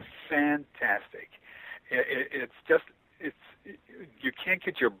is fantastic. You can't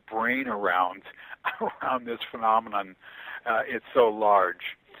get your brain around this phenomenon. It's so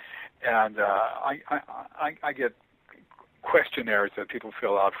large. And I get questionnaires that people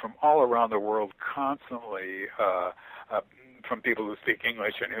fill out from all around the world constantly, from people who speak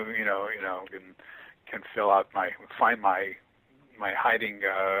English and who can fill out find my hiding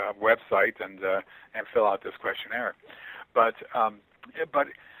website and fill out this questionnaire. But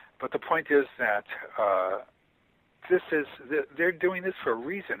the point is that they're doing this for a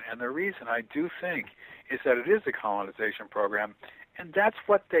reason, and the reason I do think is that it is a colonization program, and that's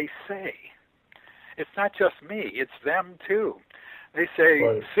what they say. It's not just me, it's them too. They say,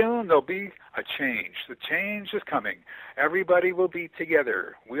 right, soon there'll be a change. The change is coming. Everybody will be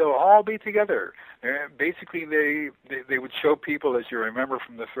together. We'll all be together. Basically, they would show people, as you remember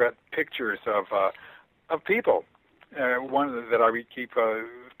from the threat, pictures of people. One that I keep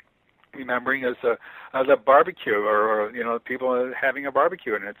remembering is the barbecue, or people having a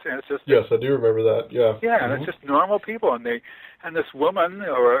barbecue, and it's just, yes, I do remember that. Yeah. Yeah, mm-hmm. And it's just normal people, and this woman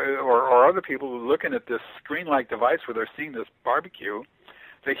or other people looking at this screen-like device where they're seeing this barbecue,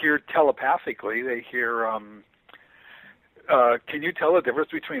 they hear telepathically. They hear, "Can you tell the difference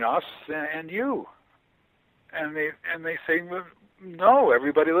between us and you?" And they say, well, no,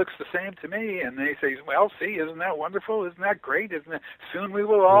 everybody looks the same to me. And they say, well, see, isn't that wonderful? Isn't that great? Soon we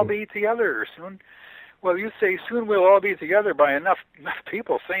will all be together. Soon. Well, you say soon we'll all be together by enough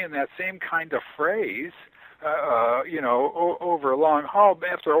people saying that same kind of phrase, over a long haul.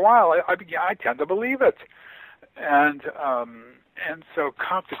 After a while, I tend to believe it. And so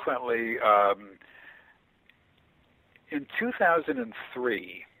consequently, in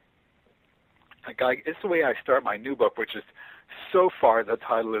 2003, it's the way I start my new book, which is, so far, the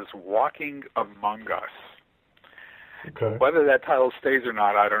title is Walking Among Us. Okay. Whether that title stays or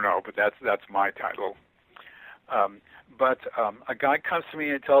not, I don't know, but that's my title. But a guy comes to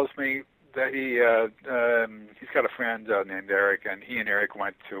me and tells me that he's got a friend named Eric, and he and Eric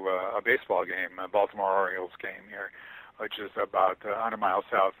went to a baseball game, a Baltimore Orioles game here, which is about 100 miles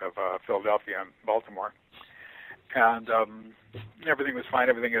south of Philadelphia and Baltimore. And everything was fine,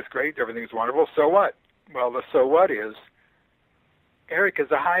 everything is great, everything is wonderful. So what? Well, the so what is, Eric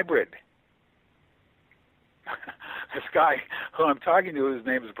is a hybrid. This guy who I'm talking to, his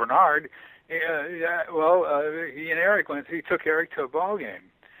name is Bernard. He and Eric he took Eric to a ball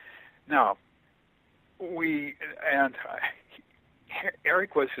game. Now,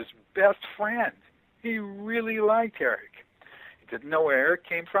 Eric was his best friend. He really liked Eric. He didn't know where Eric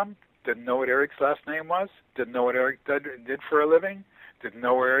came from. Didn't know what Eric's last name was. Didn't know what Eric did for a living. Didn't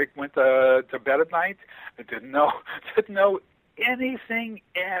know where Eric went to bed at night. Didn't know anything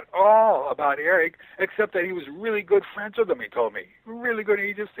at all about Eric, except that he was really good friends with him. He told me really good.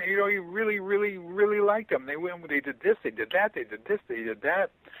 He just, he really, really, really liked him. They did this, they did that, they did this, they did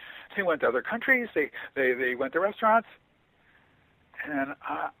that. They went to other countries. They went to restaurants, and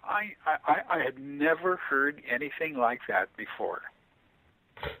I had never heard anything like that before.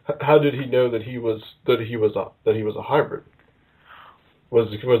 How did he know that he was a hybrid? Was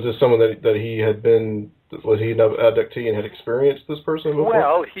this someone that he had been? Was he an abductee and had experienced this person before?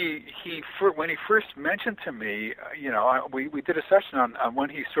 Well, when he first mentioned to me, we did a session on when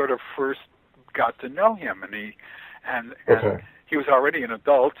he sort of first got to know him, and he was already an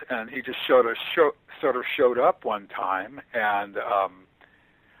adult, and he just sort of showed up one time, and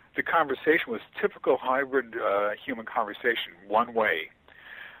the conversation was typical hybrid human conversation, one way.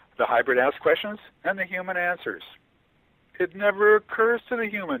 The hybrid asks questions, and the human answers. It never occurs to the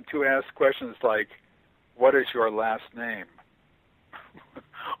human to ask questions like, what is your last name?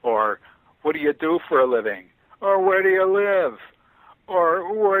 Or, what do you do for a living? Or, where do you live?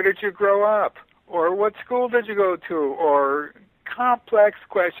 Or, where did you grow up? Or, what school did you go to? Or, complex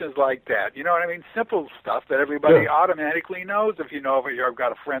questions like that. You know what I mean? Simple stuff that everybody automatically knows if you've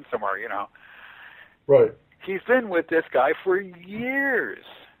got a friend somewhere, Right. He's been with this guy for years.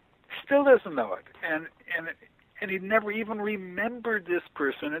 Still doesn't know it. And he never even remembered this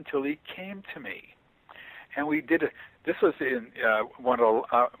person until he came to me. And we did this was in one of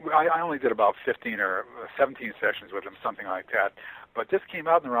I only did about 15 or 17 sessions with him, something like that. But this came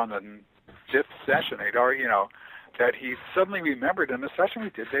out around the 5th session. He'd already, that he suddenly remembered in the session we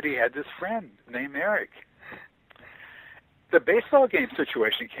did that he had this friend named Eric. The baseball game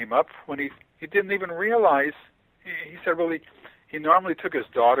situation came up when he didn't even realize. He said, well, he normally took his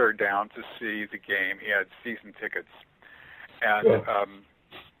daughter down to see the game. He had season tickets. And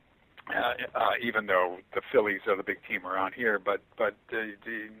even though the Phillies are the big team around here, but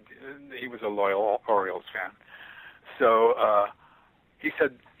he was a loyal Orioles fan. So he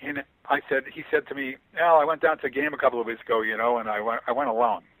said to me, Al, I went down to a game a couple of weeks ago, and I went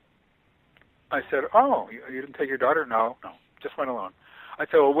alone. I said, oh, you didn't take your daughter? No, just went alone. I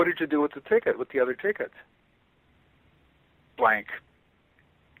said, well, what did you do with the other ticket? Blank.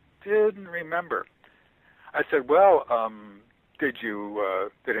 Didn't remember. I said, well, did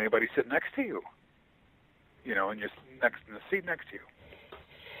anybody sit next to you? In the seat next to you.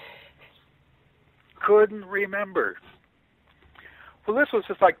 Couldn't remember. Well, this was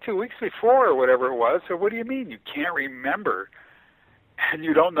just like 2 weeks before or whatever it was. So what do you mean you can't remember and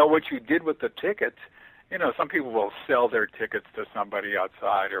you don't know what you did with the ticket? Some people will sell their tickets to somebody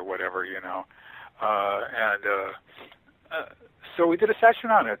outside or whatever, so we did a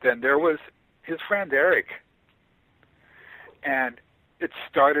session on it, and there was his friend Eric. And it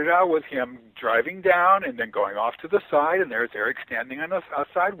started out with him driving down and then going off to the side, and there's Eric standing on a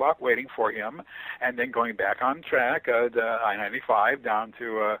sidewalk waiting for him, and then going back on track, the I-95 down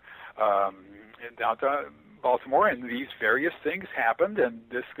to Baltimore, and these various things happened, and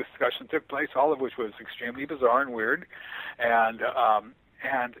this discussion took place, all of which was extremely bizarre and weird, and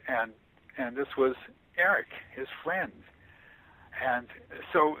this was Eric, his friend. And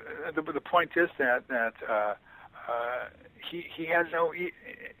so the point is that he had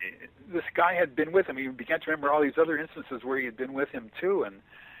this guy had been with him. He began to remember all these other instances where he had been with him too, and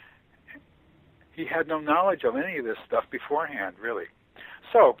he had no knowledge of any of this stuff beforehand, really.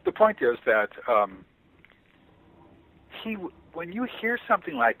 So the point is that when you hear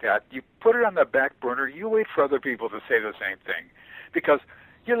something like that, you put it on the back burner. You wait for other people to say the same thing, because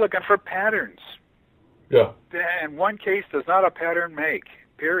you're looking for patterns. Yeah. And one case does not a pattern make,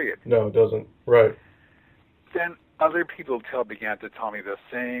 period. No, it doesn't. Right. Then other people began to tell me the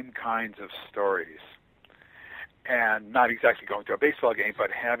same kinds of stories. And not exactly going to a baseball game,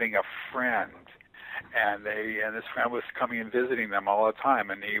 but having a friend. And this friend was coming and visiting them all the time,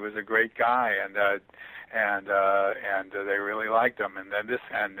 and he was a great guy, and they really liked him, and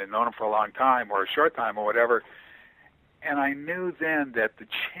they'd known him for a long time or a short time or whatever. And I knew then that the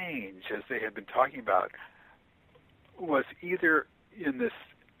change, as they had been talking about, was either in this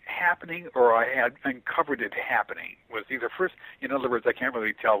happening or I had uncovered it happening. Was either first, in other words, I can't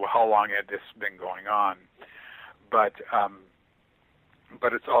really tell how long had this been going on, but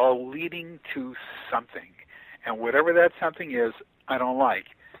it's all leading to something, and whatever that something is, I don't like,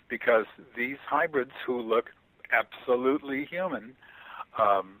 because these hybrids who look absolutely human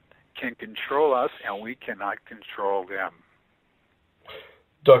can control us, and we cannot control them.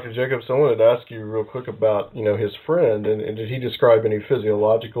 Dr. Jacobs, I wanted to ask you real quick about, his friend, and did he describe any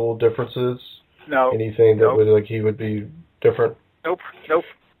physiological differences? No. Anything that would, he would be different? Nope.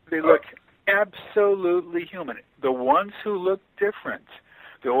 They look absolutely human. The ones who look different,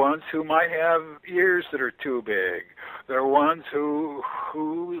 the ones who might have ears that are too big, the ones who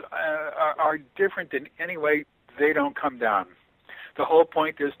are different in any way, they don't come down. The whole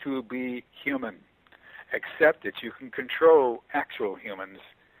point is to be human, except that you can control actual humans,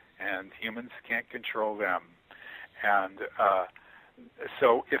 and humans can't control them. And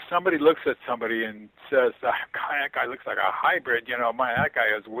So if somebody looks at somebody and says, that guy looks like a hybrid, that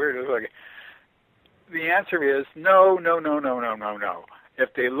guy is weird. The answer is no.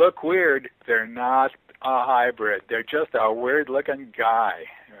 If they look weird, they're not a hybrid. They're just a weird-looking guy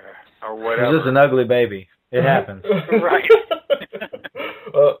or whatever. It's just an ugly baby. It happens. Right.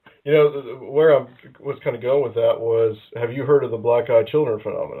 Where I was kind of going with that was, have you heard of the black-eyed children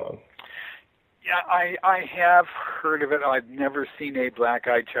phenomenon? Yeah, I have heard of it. I've never seen a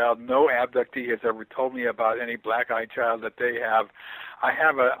black-eyed child. No abductee has ever told me about any black-eyed child that they have. I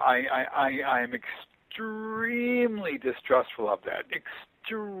am extremely distrustful of that.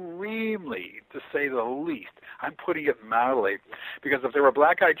 Extremely, to say the least. I'm putting it mildly, because if there were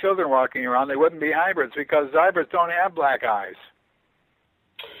black-eyed children walking around, they wouldn't be hybrids, because hybrids don't have black eyes.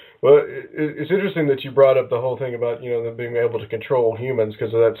 Well, it's interesting that you brought up the whole thing about, them being able to control humans,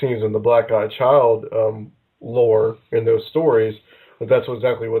 because that seems in the black-eyed child lore in those stories, but that's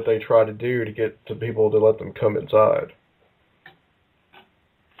exactly what they try to do to get to people to let them come inside.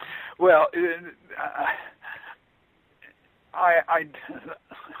 Well,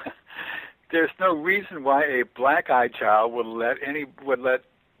 there's no reason why a black-eyed child would let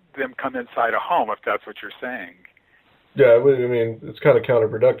them come inside a home, if that's what you're saying. Yeah, I mean, it's kind of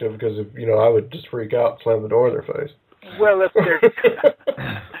counterproductive, because I would just freak out and slam the door in their face. Well,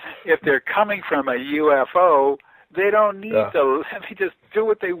 if they're coming from a UFO, they don't need to. They just do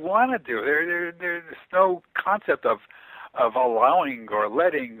what they want to do. There's no concept of allowing or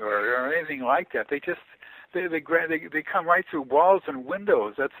letting or anything like that. They just they come right through walls and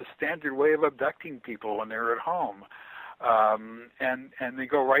windows. That's the standard way of abducting people when they're at home, and they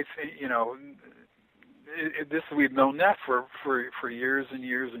go right through. We've known that for years and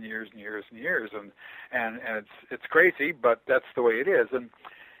years and years and years and years, and it's crazy, but that's the way it is. And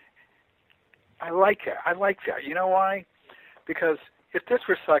I like that. You know why? Because if this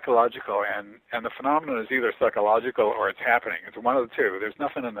were psychological, and the phenomenon is either psychological or it's happening, it's one of the two. There's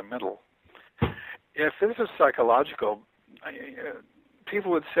nothing in the middle. If this is psychological,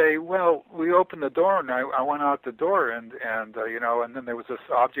 people would say, well, we opened the door and I went out the door and then there was this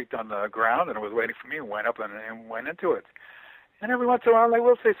object on the ground and it was waiting for me and went up and went into it. And every once in a while they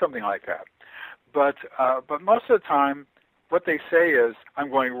will say something like that. But most of the time what they say is,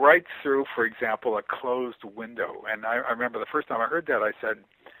 I'm going right through, for example, a closed window. And I remember the first time I heard that, I said,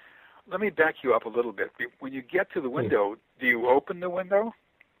 let me back you up a little bit. When you get to the window, do you open the window?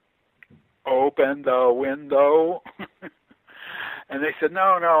 Open the window? And they said, no,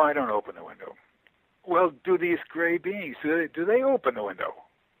 I don't open the window. Well, do these gray beings, do they open the window?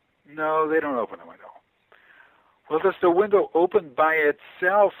 No, they don't open the window. Well, does the window open by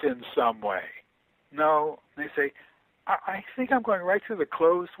itself in some way? No. They say, I think I'm going right through the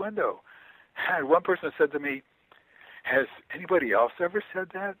closed window. And one person said to me, has anybody else ever said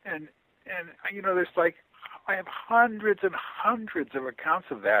that? And there's I have hundreds and hundreds of accounts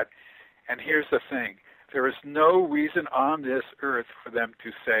of that. And here's the thing. There is no reason on this earth for them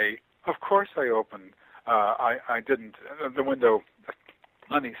to say, of course I opened. I didn't. The window.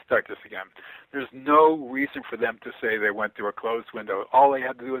 Let me start this again. There's no reason for them to say they went through a closed window. All they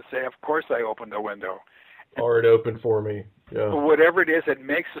had to do is say, of course I opened the window. Or it opened for me. Yeah. Whatever it is, it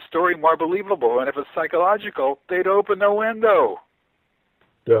makes the story more believable. And if it's psychological, they'd open the window.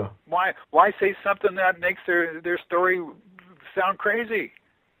 Yeah. Why say something that makes their story sound crazy?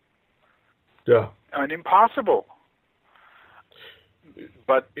 Yeah. And impossible.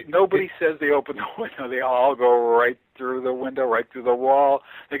 But nobody says they open the window. They all go right through the window, right through the wall.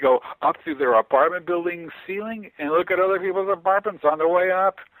 They go up through their apartment building ceiling and look at other people's apartments on their way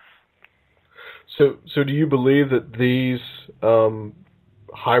up. So do you believe that these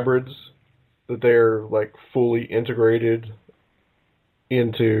hybrids, that they're fully integrated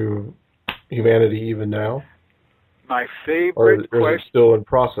into humanity even now? My favorite question. Or is it still in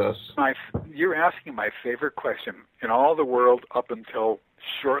process? You're asking my favorite question in all the world up until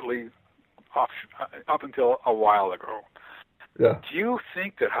a while ago. Yeah. Do you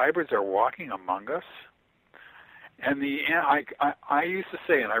think that hybrids are walking among us? And I used to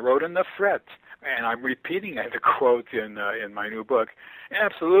say, and I wrote in the thread, and I'm repeating the quote in my new book,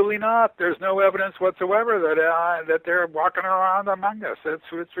 absolutely not. There's no evidence whatsoever that they're walking around among us.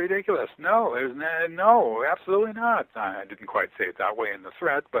 It's ridiculous. No, no, absolutely not. I didn't quite say it that way in the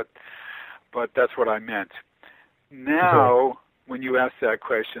thread, but that's what I meant. Now, when you ask that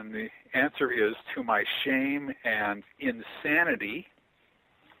question, the answer is, to my shame and insanity,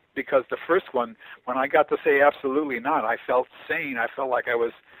 because the first one, when I got to say absolutely not, I felt sane. I felt like I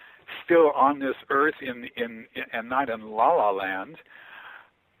was still on this earth and not in La La Land.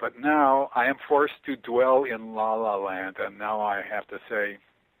 But now I am forced to dwell in La La Land, and now I have to say,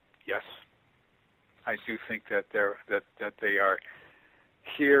 yes, I do think that they are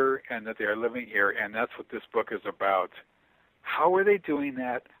here and that they are living here, and that's what this book is about. How are they doing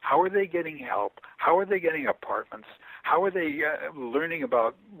that? How are they getting help? How are they getting apartments? How are they learning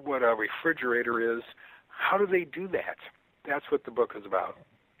about what a refrigerator is? How do they do that? That's what the book is about.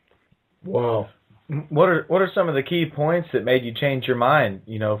 Wow. What are some of the key points that made you change your mind,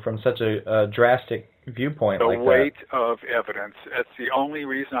 from such a drastic viewpoint like that? The weight of evidence. That's the only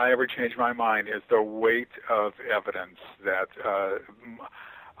reason I ever changed my mind, is the weight of evidence that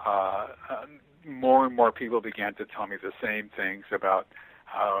more and more people began to tell me the same things about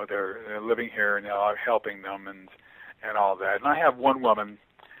how they're living here and how I'm helping them and all that. And I have one woman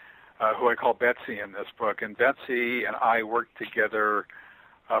who I call Betsy in this book, and Betsy and I worked together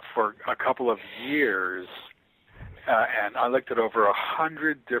for a couple of years, and I looked at over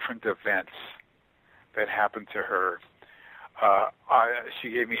 100 different events that happened to her.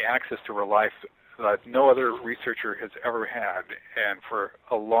 She gave me access to her life that no other researcher has ever had, and for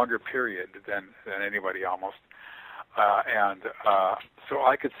a longer period than anybody almost. So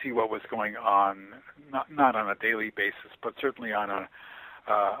I could see what was going on, not on a daily basis, but certainly on a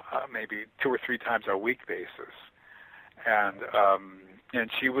maybe 2 or 3 times a week basis. And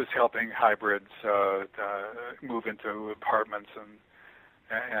she was helping hybrids move into apartments and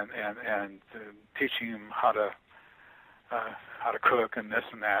teaching them how to cook and this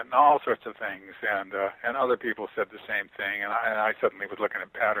and that and all sorts of things. And other people said the same thing. And I suddenly was looking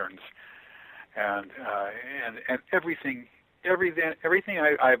at patterns and everything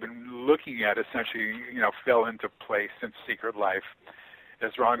I've been looking at essentially fell into place since Secret Life.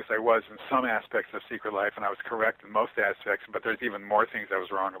 As wrong as I was in some aspects of Secret Life, and I was correct in most aspects, but there's even more things I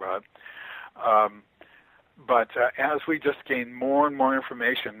was wrong about. But as we just gained more and more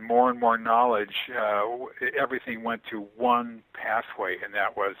information, more and more knowledge, everything went to one pathway, and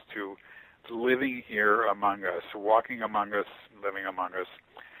that was to living here among us, walking among us, living among us.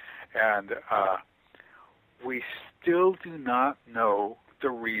 And we still do not know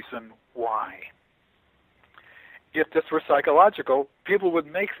the reason why. If this were psychological, people would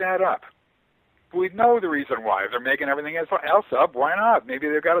make that up. We'd know the reason why. If they're making everything else up, why not? Maybe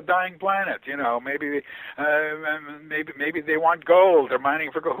they've got a dying planet, maybe they want gold. They're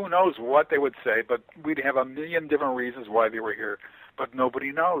mining for gold. Who knows what they would say, but we'd have a million different reasons why they were here, but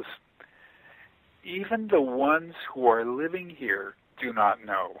nobody knows. Even the ones who are living here do not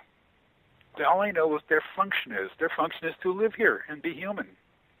know. They only know what their function is. Their function is to live here and be human.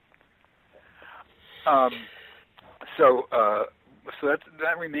 So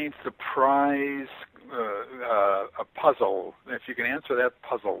that remains the prize, a puzzle. If you can answer that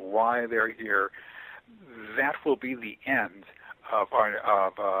puzzle, why they're here, that will be the end of our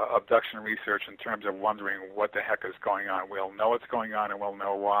abduction research in terms of wondering what the heck is going on. We'll know what's going on and we'll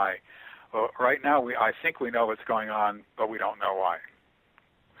know why. Right now, I think we know what's going on, but we don't know why.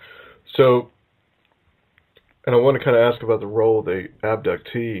 So, and I want to kind of ask about the role of the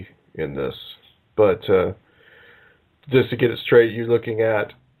abductee in this, but just to get it straight, you're looking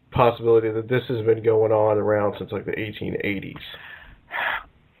at possibility that this has been going on around since like the 1880s.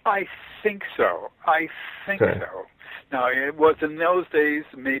 I think so. So. Now, it was in those days,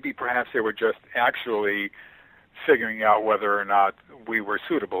 maybe perhaps they were just actually figuring out whether or not we were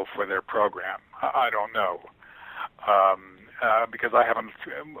suitable for their program. I don't know. Because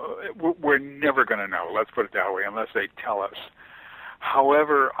we're never going to know, let's put it that way, unless they tell us.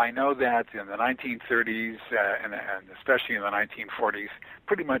 However, I know that in the 1930s and especially in the 1940s,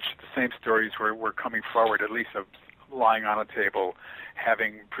 pretty much the same stories were coming forward, at least of lying on a table,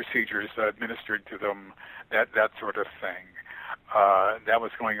 having procedures administered to them, that sort of thing. That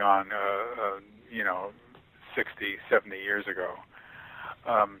was going on, 60, 70 years ago.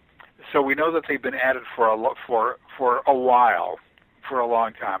 So we know that they've been at it for a while, for a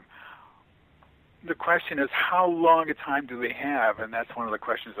long time. The question is, how long a time do they have? And that's one of the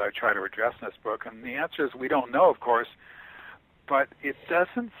questions I try to address in this book. And the answer is we don't know, of course, but it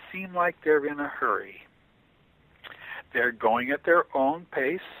doesn't seem like they're in a hurry. They're going at their own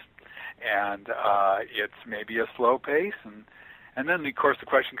pace, and it's maybe a slow pace. And then, of course, the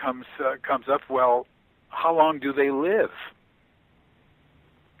question comes up, well, how long do they live?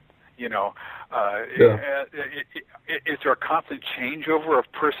 Is there a constant changeover of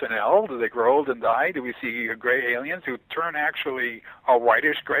personnel? Do they grow old and die? Do we see gray aliens who turn actually a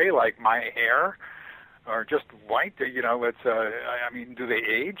whitish gray, like my hair, or just white? Do they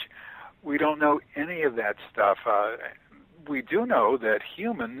age? We don't know any of that stuff. We do know that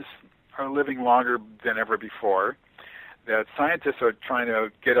humans are living longer than ever before, that scientists are trying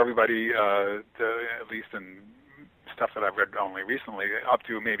to get everybody, to, at least in stuff that I've read only recently, up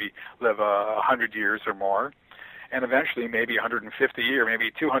to maybe live 100 years or more, and eventually maybe 150 or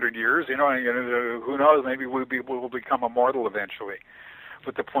maybe 200 years. You know, who knows? Maybe we'll become immortal eventually.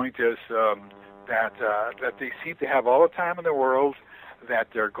 But the point is that they seem to have all the time in the world, that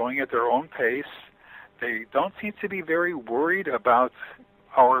they're going at their own pace. They don't seem to be very worried about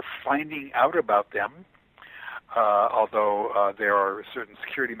our finding out about them, although there are certain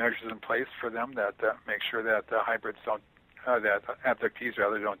security measures in place for them that make sure that hybrids don't, that abductees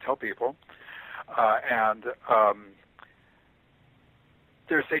rather don't tell people. And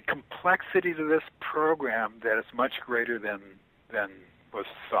there's a complexity to this program that is much greater than was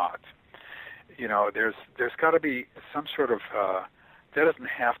thought. You know, there's got to be some sort of that doesn't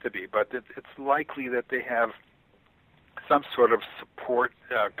have to be, but it's likely that they have some sort of support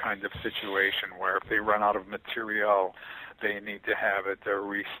kind of situation where if they run out of material, they need to have it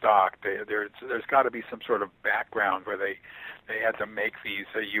restocked. There's got to be some sort of background where they had to make these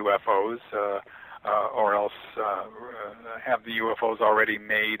UFOs, or else have the UFOs already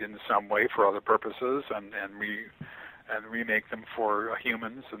made in some way for other purposes, and remake them for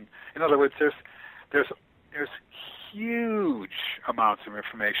humans. And in other words, there's huge amounts of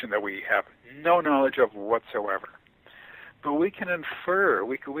information that we have no knowledge of whatsoever. But we can infer,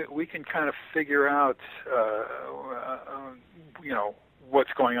 we can kind of figure out, you know,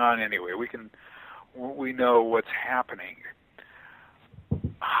 what's going on anyway. We know what's happening.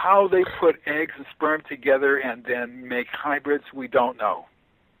 How they put eggs and sperm together and then make hybrids, we don't know.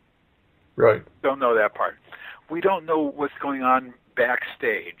 Right. Don't know that part. We don't know what's going on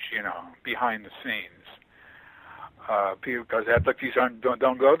backstage, you know, behind the scenes, because abductees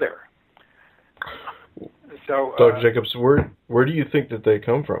don't go there. So, Dr. Jacobs, where do you think that they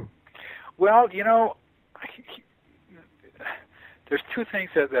come from? Well, you know, there's two things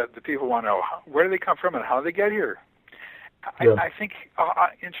that the people want to know. Where do they come from and how do they get here? Yeah. I think,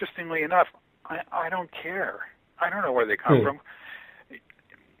 interestingly enough, I don't care. I don't know where they come from.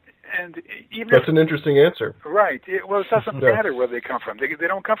 And even that's an interesting answer. Right. It doesn't matter where they come from. They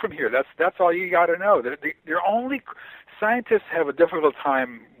don't come from here. That's all you got to know. They're only scientists have a difficult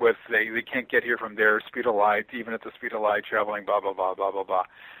time with they can't get here from their speed of light, even at the speed of light, traveling blah blah blah blah blah blah.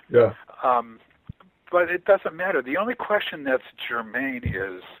 Yeah. But it doesn't matter. The only question that's germane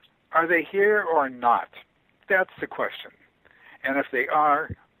is, are they here or not? That's the question. And if they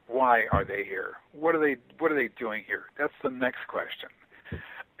are, why are they here? What are they doing here? That's the next question.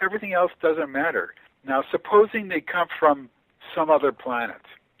 Everything else doesn't matter. Now, supposing they come from some other planet,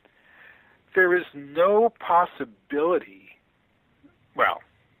 there is no possibility, well,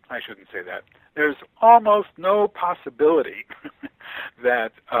 I shouldn't say that. There's almost no possibility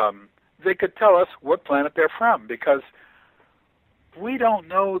that they could tell us what planet they're from, because we don't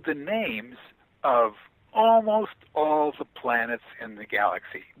know the names of almost all the planets in the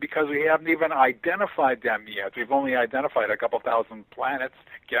galaxy, because we haven't even identified them yet. We've only identified a couple thousand planets,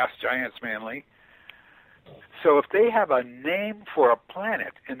 gas giants mainly. So if they have a name for a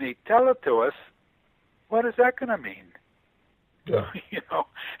planet and they tell it to us, what is that going to mean? Yeah. You know,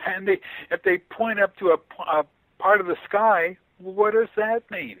 and if they point up to a part of the sky, what does that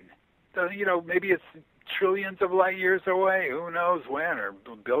mean? You know, maybe it's trillions of light years away. Who knows when, or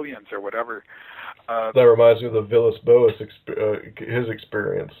billions, or whatever. That reminds me of the Villas Boas, his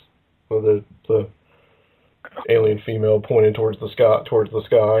experience with the alien female pointing towards the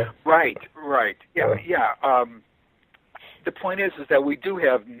sky. Right. Yeah. The point is that we do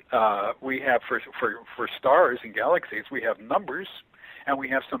have for stars and galaxies, we have numbers and we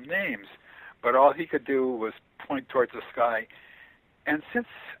have some names, but all he could do was point towards the sky. And since,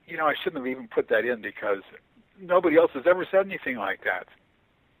 you know, I shouldn't have even put that in, because nobody else has ever said anything like that.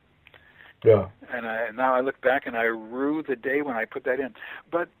 Yeah. And now I look back and I rue the day when I put that in.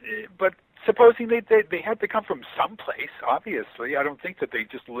 But supposing they had to come from someplace, obviously. I don't think that they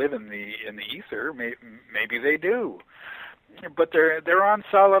just live in the ether. Maybe they do. But they're on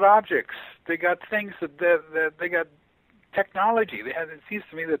solid objects. They got things that they got technology. It seems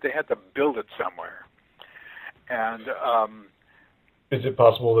to me that they had to build it somewhere. And is it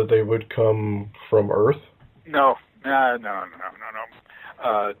possible that they would come from Earth? No. There's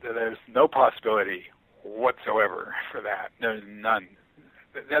no possibility whatsoever for that. There's none.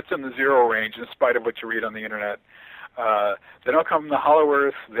 That's in the zero range, in spite of what you read on the internet. They don't come from the hollow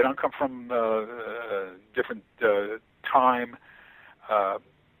Earth. They don't come from different time,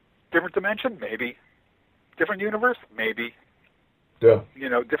 different dimension, maybe. Different universe, maybe. Yeah. You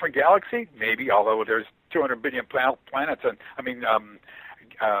know, different galaxy, maybe. Although there's 200 billion planets, and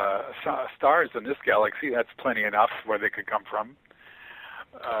stars in this galaxy. That's plenty enough where they could come from.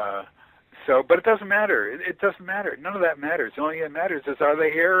 But it doesn't matter. It doesn't matter. None of that matters. The only thing that matters is, are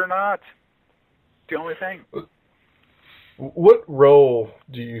they here or not? The only thing. What role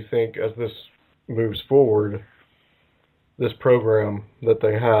do you think, as this moves forward, this program that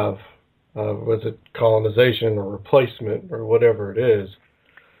they have, was it colonization or replacement or whatever it is,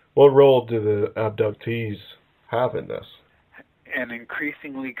 what role do the abductees have in this? An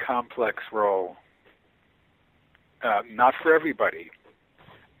increasingly complex role. Not for everybody,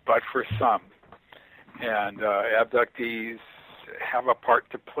 but for some. And abductees have a part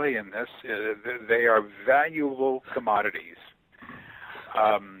to play in this. They are valuable commodities.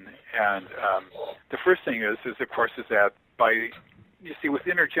 The first thing is of course, that with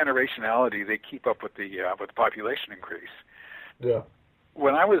intergenerationality, they keep up with the population increase. Yeah.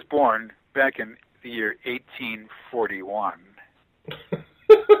 When I was born back in the year 1841,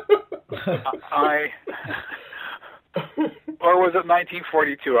 or was it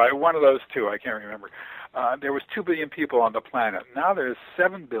 1942? One of those two. I can't remember. There was 2 billion people on the planet. Now there's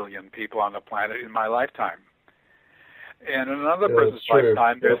 7 billion people on the planet in my lifetime. And in another person's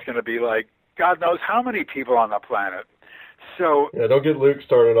lifetime, there's going to be like God knows how many people on the planet. So don't get Luke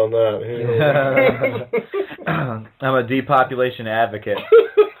started on that. I'm a depopulation advocate.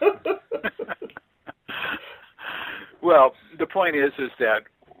 Well, the point is that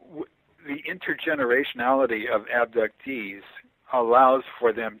the intergenerationality of abductees allows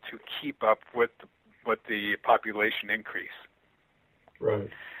for them to keep up with the population increase. Right.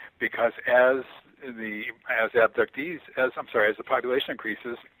 Because as the population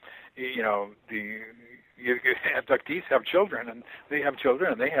increases, the abductees have children, and they have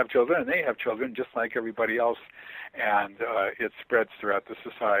children, and they have children, and they have children, just like everybody else, and it spreads throughout the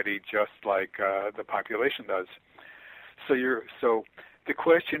society just like the population does. So the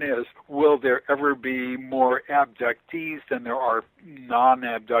question is, will there ever be more abductees than there are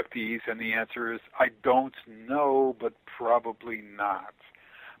non-abductees? And the answer is, I don't know, but probably not.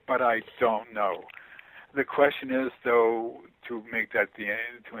 But I don't know. The question is, though, to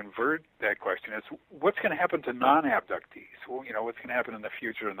invert that question, is what's going to happen to non-abductees? Well, what's going to happen in the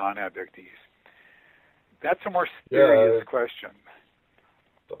future to non-abductees? That's a more serious question.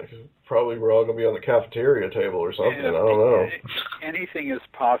 Probably we're all going to be on the cafeteria table or something. I don't know. Anything is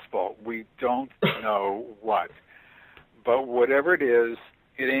possible. We don't know what. But whatever it is,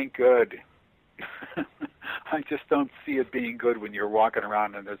 it ain't good. I just don't see it being good when you're walking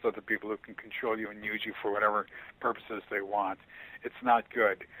around and there's other people who can control you and use you for whatever purposes they want. It's not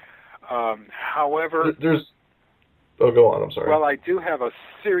good. However... go on, I'm sorry. Well, I do have a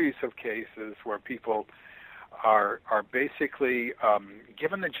series of cases where people are basically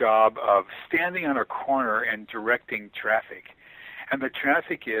given the job of standing on a corner and directing traffic. And the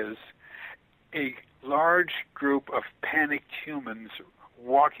traffic is a large group of panicked humans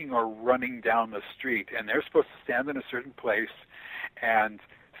walking or running down the street, and they're supposed to stand in a certain place and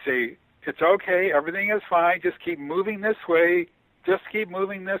say, it's okay, everything is fine, just keep moving this way, just keep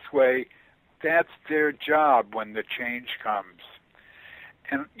moving this way. That's their job when the change comes.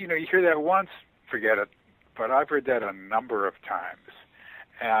 And, you hear that once, forget it. But I've heard that a number of times.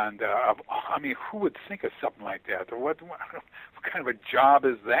 And, who would think of something like that? Or what kind of a job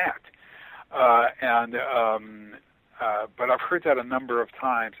is that? But I've heard that a number of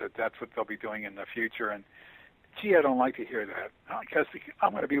times, that's what they'll be doing in the future. And, gee, I don't like to hear that. Because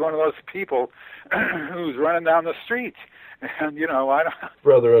I'm going to be one of those people who's running down the street. And, I don't...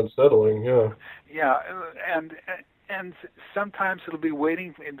 Rather unsettling, yeah. Yeah, and sometimes they'll be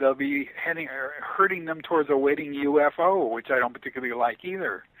herding them towards a waiting UFO, which I don't particularly like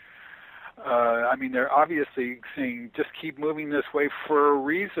either. They're obviously saying, just keep moving this way for a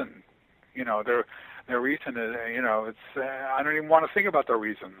reason. Their reason is, it's, I don't even want to think about their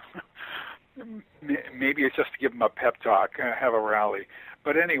reason. Maybe it's just to give them a pep talk, have a rally.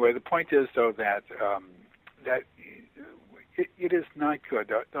 But anyway, the point is, though, that it is not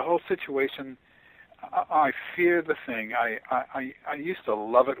good. The whole situation, I fear the thing. I used to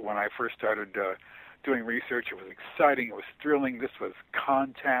love it when I first started doing research. It was exciting. It was thrilling. This was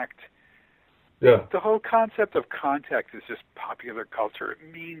contact. Yeah. The whole concept of contact is just popular culture. It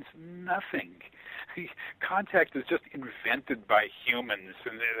means nothing. Contact is just invented by humans,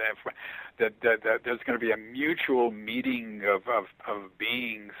 and that there's going to be a mutual meeting of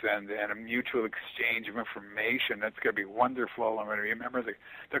beings and a mutual exchange of information. That's going to be wonderful. I'm going to remember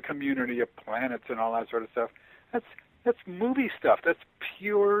the community of planets and all that sort of stuff. That's movie stuff. That's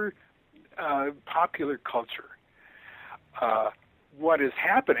pure popular culture. what is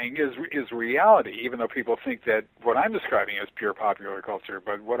happening is reality, even though people think that what I'm describing is pure popular culture.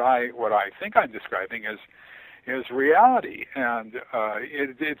 But what I think I'm describing is reality, and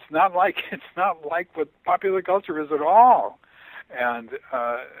it's not like what popular culture is at all. And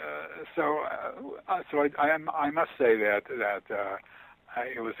so I must say that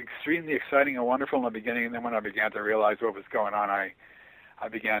it was extremely exciting and wonderful in the beginning, and then when I began to realize what was going on, I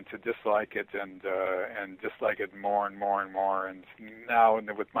began to dislike it and dislike it more and more and more. And now,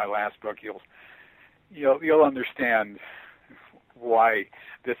 with my last book, you'll understand why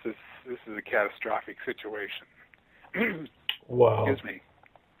this is a catastrophic situation. Wow. Excuse me.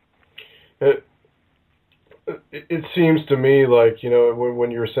 It seems to me like, when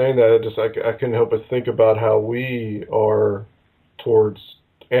you were saying that, I couldn't help but think about how we are towards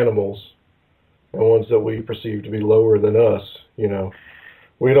animals and ones that we perceive to be lower than us.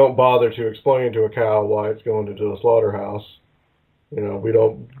 We don't bother to explain to a cow why it's going into a slaughterhouse. We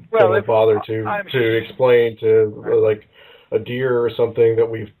don't bother to explain to like a deer or something that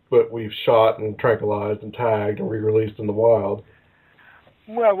we've shot and tranquilized and tagged and re-released in the wild.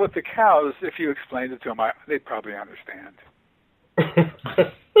 Well, with the cows, if you explained it to them, they'd probably understand.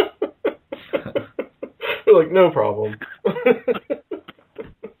 They're like, no problem.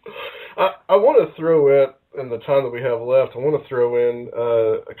 I want to throw in the time that we have left, I want to throw in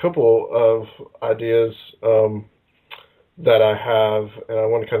a couple of ideas that I have, and I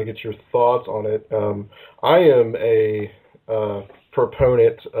want to kind of get your thoughts on it. I am a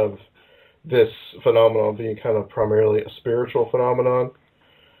proponent of this phenomenon being kind of primarily a spiritual phenomenon.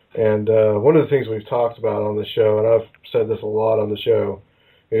 And one of the things we've talked about on the show, and I've said this a lot on the show,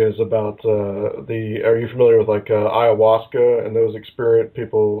 is about are you familiar with like ayahuasca and those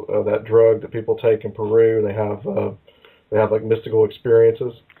people, that drug that people take in Peru? They have like mystical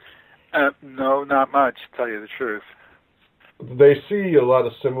experiences. No, not much, to tell you the truth. They see a lot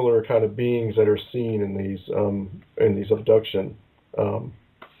of similar kind of beings that are seen in these abduction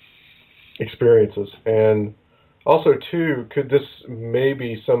experiences. And also, too, could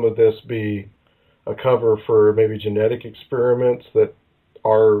some of this be a cover for maybe genetic experiments that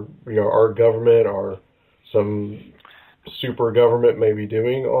our government or some super government may be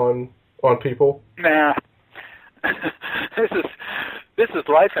doing on people? Nah. This is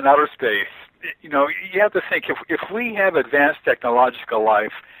life in outer space. You have to think, if we have advanced technological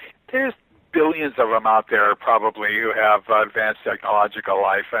life, there's billions of them out there probably who have advanced technological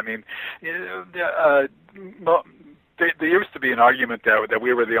life. I mean, there used to be an argument that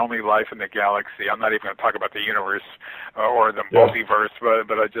we were the only life in the galaxy. I'm not even going to talk about the universe or the multiverse,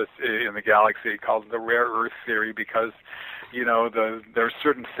 but I just, in the galaxy, called it the rare Earth theory, because there are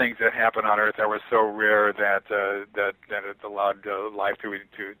certain things that happen on Earth that were so rare that it allowed life to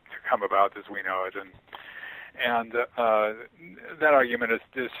come about as we know it, and that argument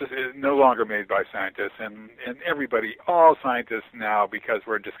is no longer made by scientists, and everybody, all scientists now, because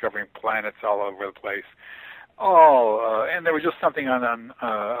we're discovering planets all over the place. And there was just something on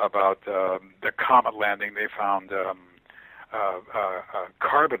about the comet landing. They found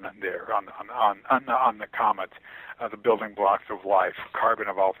carbon in there on the comet, the building blocks of life, carbon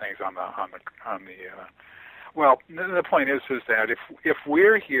of all things on the. Well, the point is that if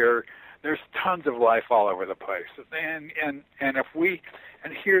we're here, there's tons of life all over the place, and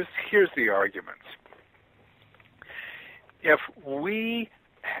here's the arguments. If we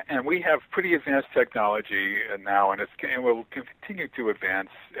have pretty advanced technology now, and it will continue to advance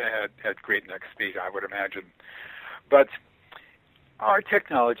at breakneck speed, I would imagine. But our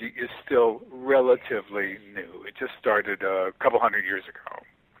technology is still relatively new. It just started a couple hundred years ago.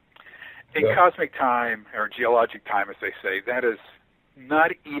 In cosmic time, or geologic time, as they say, that is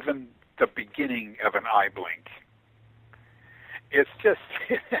not even the beginning of an eye blink. It's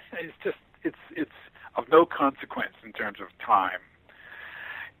of no consequence in terms of time.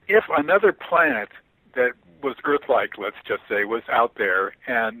 If another planet that was Earth-like, let's just say, was out there,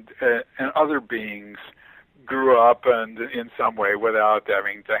 and other beings grew up and in some way without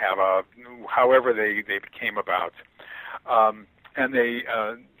having to have however they came about, and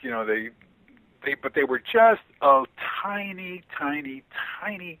but they were just a tiny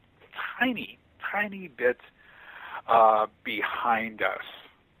bit behind us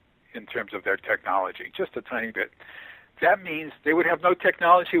in terms of their technology, just a tiny bit. That means they would have no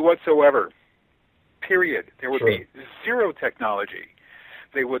technology whatsoever, period. There would be zero technology.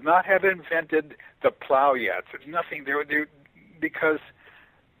 They would not have invented the plow yet. Nothing. Because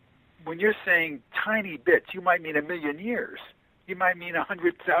when you're saying tiny bits, you might mean 1,000,000 years. You might mean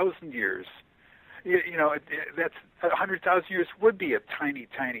 100,000 years. That's 100,000 years would be a tiny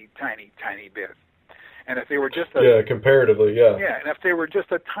bit. And if they were just a, comparatively, yeah. Yeah, and if they were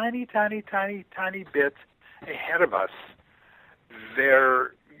just a tiny, tiny, tiny, tiny bit ahead of us,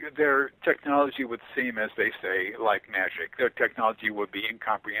 their technology would seem, as they say, like magic. Their technology would be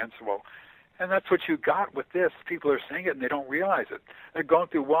incomprehensible. And that's what you got with this. People are saying it and they don't realize it. They're going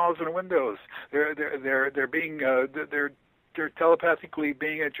through walls and windows. They're being they're telepathically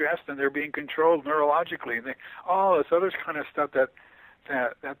being addressed and they're being controlled neurologically. And all this other kind of stuff that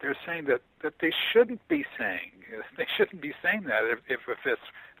they're saying that they shouldn't be saying. They shouldn't be saying that if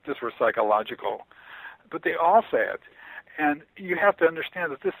this were psychological. But they all say it. And you have to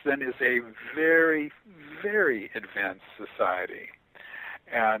understand that this then is a very, very advanced society.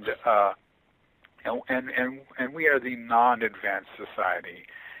 And we are the non-advanced society.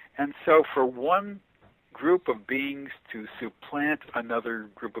 And so for one group of beings to supplant another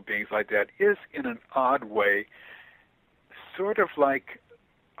group of beings like that is, in an odd way, sort of like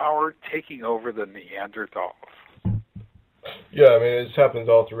our taking over the Neanderthals. Yeah, I mean, it happens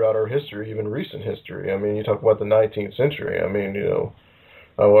all throughout our history, even recent history. I mean, you talk about the 19th century. I mean,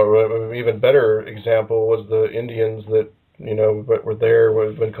 an even better example was the Indians that, were there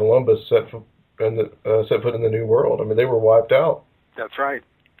when Columbus set foot in the New World. I mean, they were wiped out. That's right.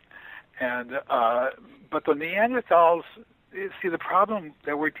 And but the Neanderthals, see, the problem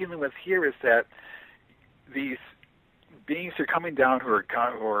that we're dealing with here is that these beings are coming down who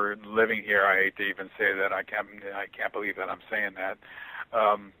are living here. I hate to even say that. I can't believe that I'm saying that.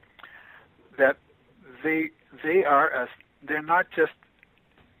 That they're not just,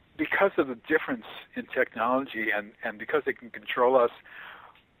 because of the difference in technology and because they can control us.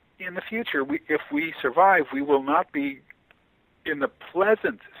 In the future, if we survive, we will not be in the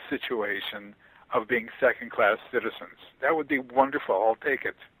pleasant situation of being second-class citizens. That would be wonderful. I'll take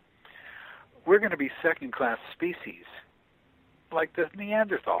it. We're going to be second-class species, like the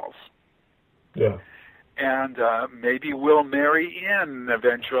Neanderthals. Yeah. And maybe we'll marry in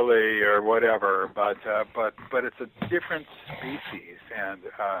eventually or whatever, but it's a different species, and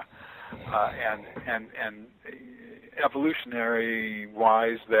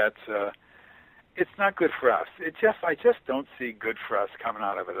evolutionary-wise, that's it's not good for us. I just don't see good for us coming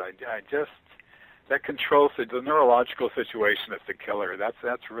out of it. That control, the neurological situation is the killer.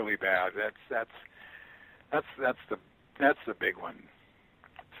 That's really bad. That's the big one.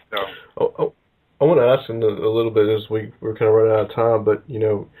 So. I want to ask him a little bit as we're kind of running out of time, but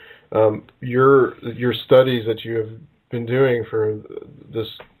your studies that you have been doing for this,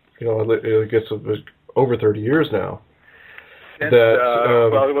 I guess it was over 30 years now. Since,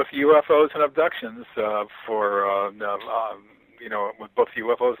 with UFOs and abductions, with both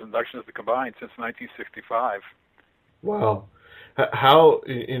UFOs and abductions combined since 1965. Wow. How,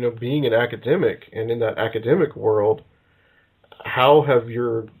 being an academic and in that academic world, how have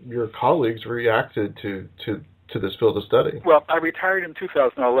your colleagues reacted to this field of study? Well, I retired in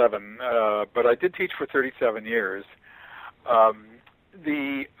 2011, but I did teach for 37 years.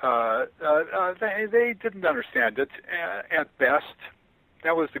 They didn't understand it at best.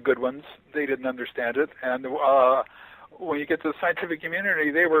 That was the good ones. They didn't understand it, and when you get to the scientific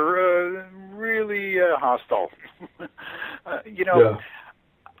community, they were really hostile. Yeah.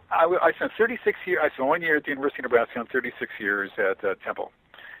 I spent 36 years. I spent 1 year at the University of Nebraska and 36 years at Temple.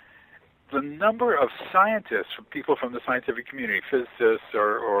 The number of scientists, people from the scientific community, physicists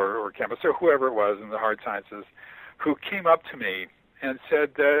or chemists or whoever it was in the hard sciences, who came up to me and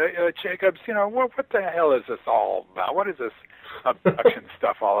said, Jacobs, what the hell is this all about? What is this abduction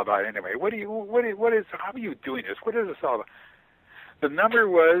stuff all about anyway? How are you doing this? What is this all about? The number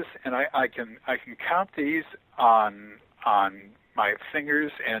was, and I can count these on my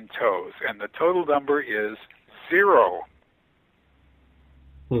fingers and toes, and the total number is 0.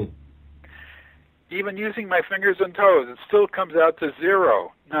 Even using my fingers and toes, it still comes out to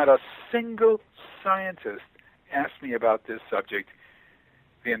 0. Not a single scientist asked me about this subject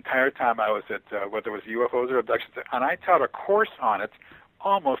the entire time I was at, whether it was UFOs or abductions, and I taught a course on it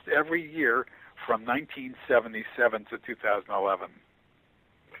almost every year from 1977 to 2011.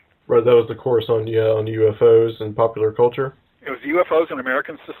 Right, that was the course on UFOs and popular culture? It was UFOs in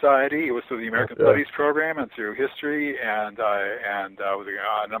American Society. It was through the American Studies program and through history, and it was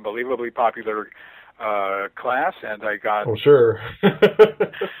an unbelievably popular class, and I got... Oh, sure.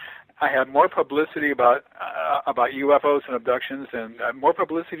 I had more publicity about UFOs and abductions, and more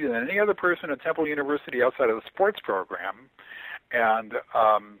publicity than any other person at Temple University outside of the sports program, and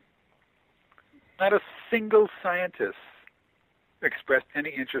not a single scientist expressed any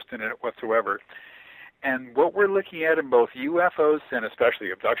interest in it whatsoever. And what we're looking at in both UFOs and especially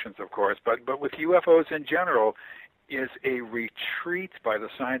abductions, of course, but with UFOs in general, is a retreat by the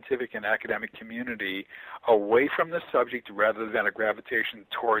scientific and academic community away from the subject rather than a gravitation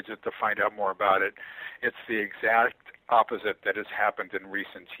towards it to find out more about it. It's the exact opposite that has happened in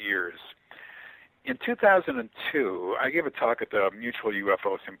recent years. In 2002, I gave a talk at the Mutual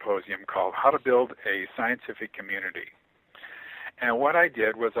UFO Symposium called How to Build a Scientific Community. And what I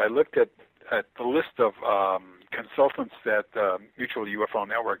did was I looked at the list of consultants that Mutual UFO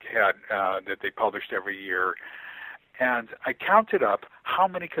Network had that they published every year, and I counted up how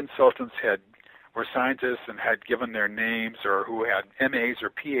many consultants were scientists and had given their names, or who had MAs or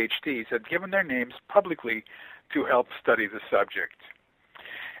PhDs, had given their names publicly to help study the subject.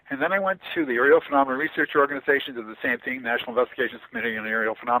 And then I went to the Aerial Phenomena Research Organization, did the same thing. National Investigations Committee on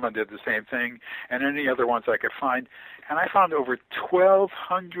Aerial Phenomena did the same thing, and any other ones I could find. And I found over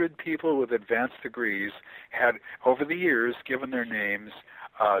 1,200 people with advanced degrees had, over the years, given their names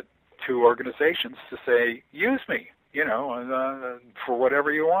to organizations to say, use me, for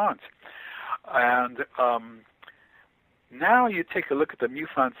whatever you want. And now you take a look at the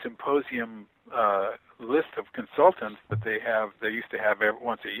MUFON Symposium list of consultants that they used to have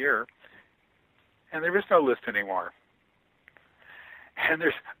once a year, and there is no list anymore. And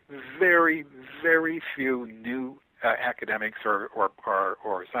there's very, very few new academics or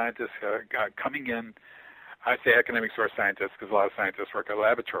scientists coming in. I say academics or scientists because a lot of scientists work at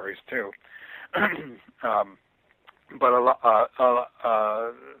laboratories too. But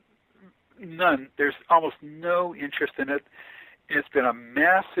none. There's almost no interest in it. It's been a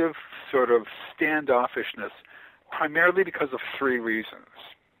massive sort of standoffishness, primarily because of three reasons.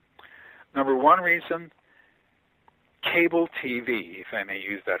 Number one reason, cable TV, if I may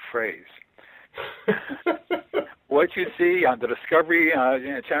use that phrase. What you see on the Discovery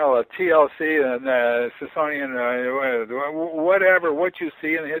Channel, TLC, and Smithsonian, whatever, what you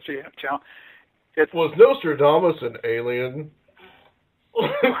see in the History Channel. Was Nostradamus an alien?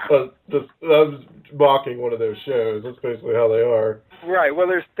 I was mocking one of those shows. That's basically how they are. Right. Well,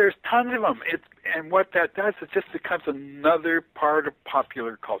 there's tons of them. And what that does, it just becomes another part of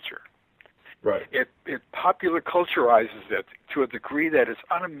popular culture. Right. It popular culturizes it to a degree that is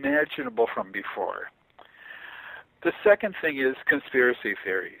unimaginable from before. The second thing is conspiracy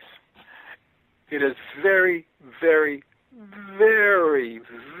theories. It is very, very, very,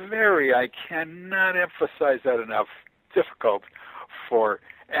 very, I cannot emphasize that enough, difficult for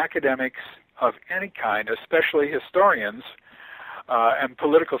academics of any kind, especially historians and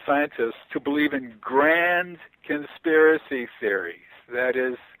political scientists, to believe in grand conspiracy theories.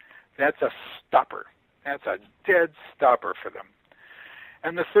 That's a stopper. That's a dead stopper for them.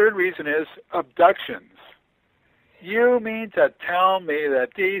 And the third reason is abductions. You mean to tell me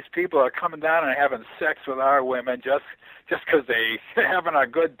that these people are coming down and having sex with our women just because they having a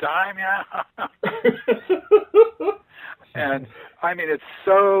good time? Yeah. And I mean, it's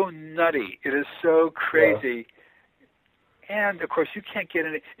so nutty. It is so crazy. Yeah. And of course, you can't get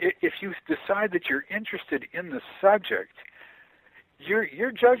any. If you decide that you're interested in the subject,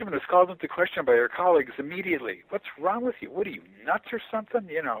 your judgment is called into question by your colleagues immediately. What's wrong with you? What are you, nuts or something?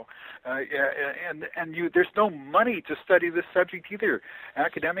 And there's no money to study this subject either.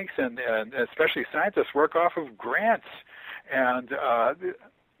 Academics and especially scientists work off of grants, and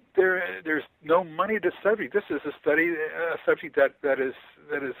there's no money to study. This is a subject that is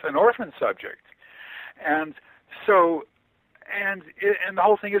an orphan subject, and so the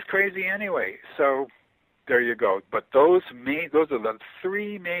whole thing is crazy anyway. So there you go. But those are the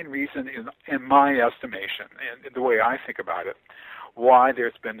three main reasons, in my estimation, and the way I think about it, why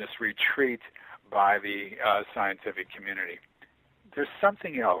there's been this retreat by the scientific community. There's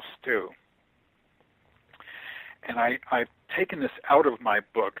something else too. And I've taken this out of my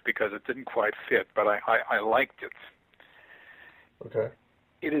book because it didn't quite fit, but I liked it. Okay.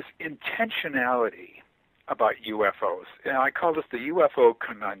 It is intentionality about UFOs. And I call this the UFO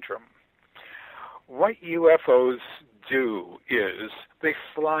conundrum. What UFOs do is they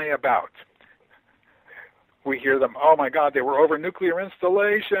fly about. We hear them, oh my God, they were over nuclear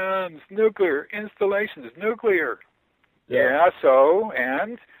installations. Yeah, so,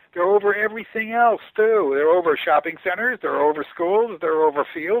 and they're over everything else, too. They're over shopping centers, they're over schools, they're over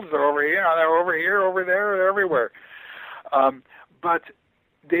fields, they're over here, over there, they're everywhere. But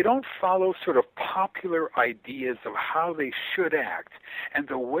they don't follow sort of popular ideas of how they should act. And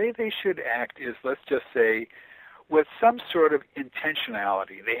the way they should act is, let's just say, with some sort of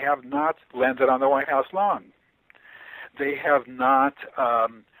intentionality. They have not landed on the White House lawn. They have not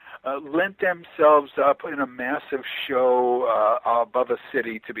lent themselves up in a massive show above a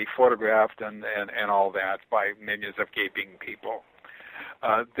city to be photographed and all that by millions of gaping people.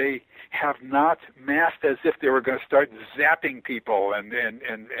 They have not masked as if they were going to start zapping people and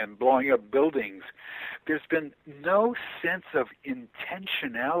blowing up buildings. There's been no sense of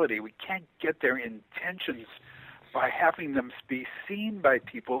intentionality. We can't get their intentions by having them be seen by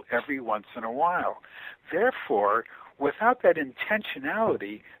people every once in a while. Therefore, without that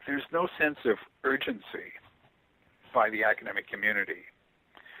intentionality, there's no sense of urgency by the academic community.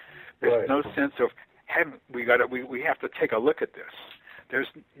 There's no sense of we have to take a look at this. There's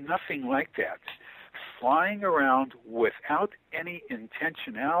nothing like that. Flying around without any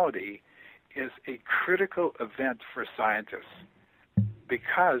intentionality is a critical event for scientists,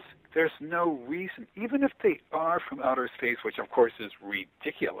 because there's no reason, even if they are from outer space, which of course is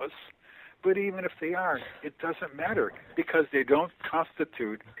ridiculous, but even if they are, it doesn't matter, because they don't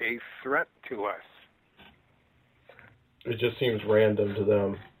constitute a threat to us. It just seems random to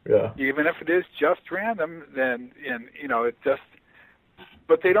them. Yeah. Even if it is just random, then it just.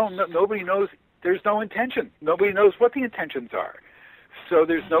 But they don't. Nobody knows. There's no intention. Nobody knows what the intentions are. So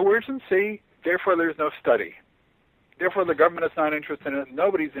there's no urgency. Therefore, there's no study. Therefore, the government is not interested in it.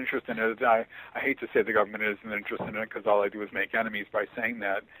 Nobody's interested in it. I hate to say the government isn't interested in it, because all I do is make enemies by saying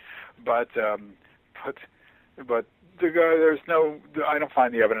that. But there's no. I don't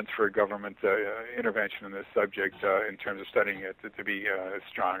find the evidence for government intervention in this subject in terms of studying it to be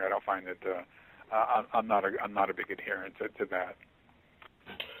strong. I don't find it. I'm not a big adherent to that.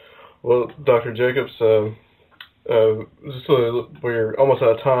 Well, Dr. Jacobs, we're almost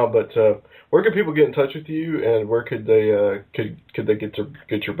out of time, but where can people get in touch with you, and where could they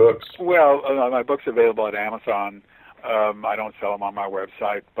get your books? Well, my book's available at Amazon. I don't sell them on my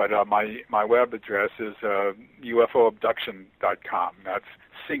website, but my web address is ufoabduction.com. That's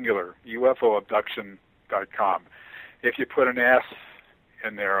singular, ufoabduction.com. If you put an S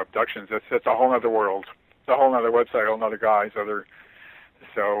in there, abductions, that's a whole other world. It's a whole other website, a whole other guys,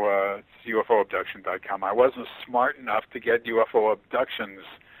 So it's ufoabduction.com. I wasn't smart enough to get UFO abductions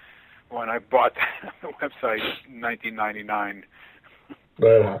when I bought the website in 1999.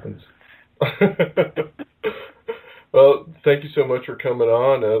 That happens. Well, thank you so much for coming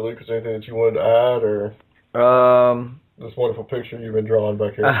on. Luke, is there anything that you wanted to add, or this wonderful picture you've been drawing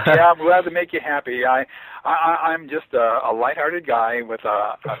back here? Yeah, I'm glad to make you happy. I'm just a lighthearted guy with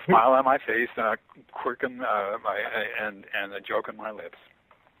a smile on my face and a quirk in and a joke on my lips.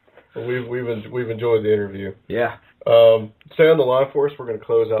 Well, we've enjoyed the interview. Yeah. Stay on the line for us. We're going to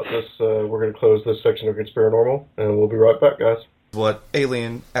close out this. We're going to close this section of Conspiranormal, and we'll be right back, guys. What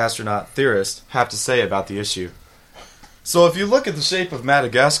alien astronaut theorists have to say about the issue. So if you look at the shape of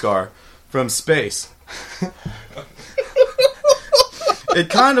Madagascar from space, it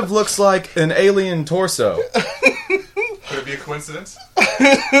kind of looks like an alien torso. Could it be a coincidence?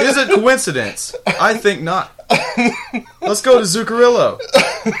 Is it coincidence? I think not. Let's go to Zuccarello.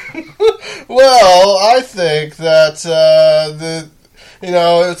 Well, I think that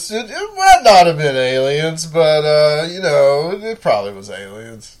it might not have been aliens, but it probably was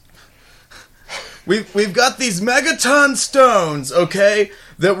aliens. We've got these megaton stones, okay,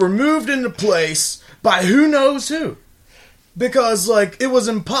 that were moved into place by who knows who. Because, it was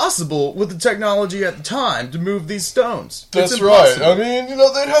impossible with the technology at the time to move these stones. That's right. I mean,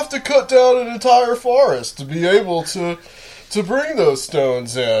 they'd have to cut down an entire forest to be able to bring those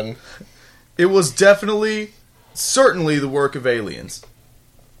stones in. It was certainly the work of aliens.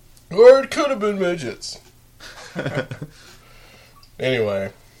 Or it could have been midgets.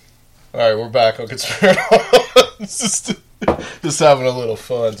 Anyway. Alright, we're back on Conspiranormal. Just having a little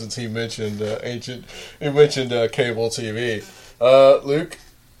fun since he mentioned cable TV. Luke?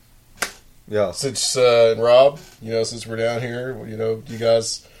 Yeah. Since, and Rob, since we're down here, you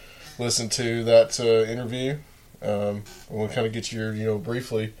guys listen to that interview. I want to kind of get your,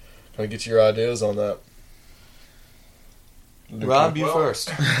 briefly, kind of get your ideas on that. Luke, Rob, you first.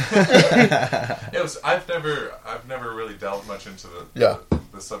 I've never really delved much into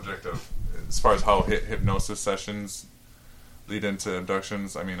the subject of, as far as how hypnosis sessions lead into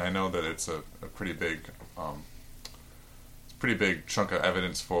abductions. I mean, I know that it's a pretty big chunk of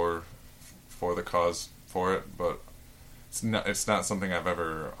evidence for the cause for it, but it's not something I've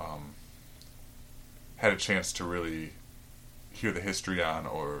ever had a chance to really hear the history on,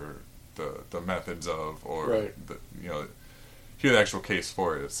 or the methods of, or right. Hear the actual case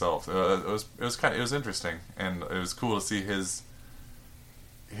for it itself. It was interesting, and it was cool to see his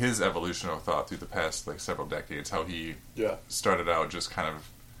evolution of thought through the past several decades. How he started out just kind of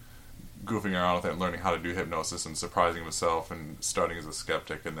goofing around with it and learning how to do hypnosis and surprising himself and starting as a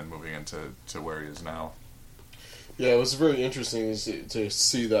skeptic and then moving into where he is now. Yeah, it was very interesting to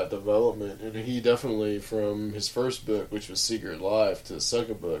see that development. And he definitely, from his first book, which was Secret Life, to the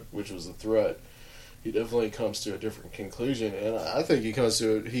second book, which was The Threat, he definitely comes to a different conclusion. And I think he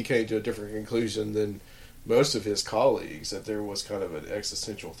came to a different conclusion than most of his colleagues, that there was kind of an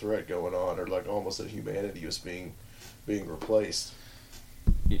existential threat going on, or like almost that humanity was being replaced.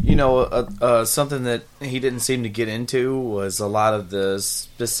 You know, something that he didn't seem to get into was a lot of the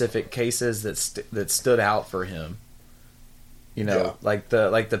specific cases that stood out for him. You know, like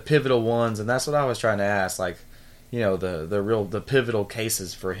the pivotal ones, and that's what I was trying to ask. Like, you know, the pivotal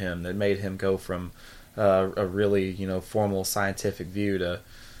cases for him that made him go from a really, you know, formal scientific view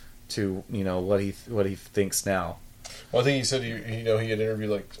to you know what he thinks now. Well, I think he said he had interviewed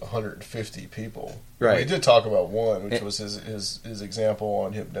like 150 people. Right. He did talk about one, which was his example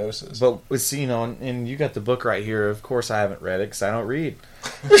on hypnosis. But it's, you know, and you got the book right here. Of course, I haven't read it because I don't read.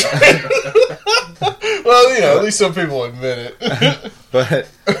 Well, you know, at least some people admit it. But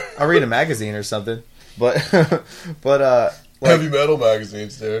I read a magazine or something. But like, heavy metal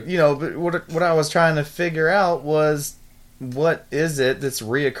magazines, dude. You know, but what I was trying to figure out was, what is it that's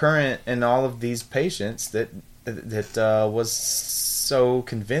reoccurrent in all of these patients that was so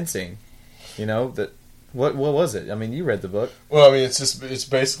convincing? You know, that what was it? I mean, you read the book. Well, I mean, it's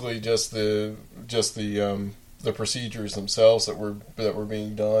basically just the procedures themselves that were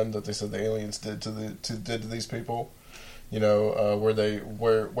being done, that they said the aliens did to these people. You know,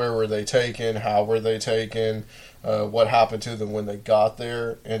 where were they taken? How were they taken? What happened to them when they got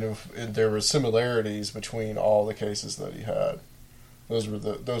there? And there were similarities between all the cases that he had. Those were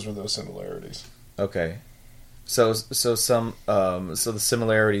those similarities. Okay. So the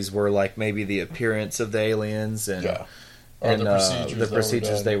similarities were like maybe the appearance of the aliens and the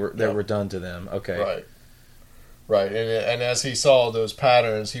procedures that were done to them. Okay. Right. And as he saw those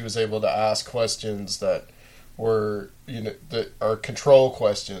patterns, he was able to ask questions that were, you know, that are control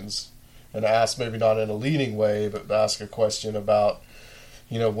questions, and ask maybe not in a leading way, but ask a question about,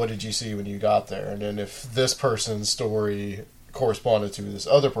 you know, what did you see when you got there? And then if this person's story corresponded to this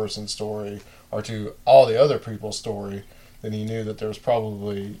other person's story, or to all the other people's story, then he knew that there was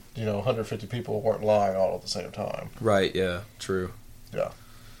probably, you know, 150 people weren't lying all at the same time. Right, yeah, true. Yeah.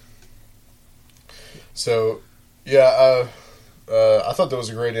 So, yeah, I thought that was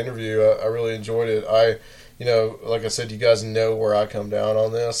a great interview. I really enjoyed it. You know, like I said, you guys know where I come down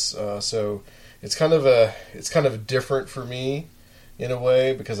on this, so it's kind of different for me in a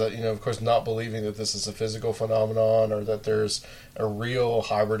way, because you know, of course, not believing that this is a physical phenomenon or that there's a real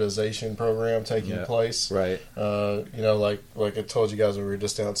hybridization program taking place. Right. You know, like I told you guys when we were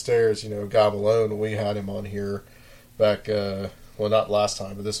just downstairs, you know, Guy Malone, we had him on here back, well, not last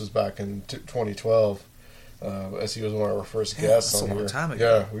time, but this was back in 2012, as he was one of our first guests on here. That's a long time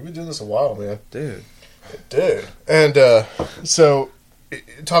ago. Yeah, we've been doing this a while, man. Dude. And so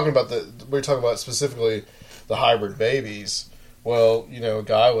talking about we were talking about specifically the hybrid babies. Well, you know, a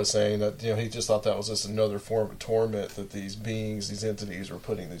guy was saying that, you know, he just thought that was just another form of torment that these beings, these entities were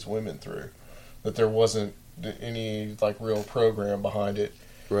putting these women through. That there wasn't any, like, real program behind it.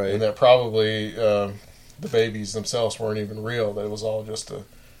 Right. And that probably the babies themselves weren't even real. That it was all just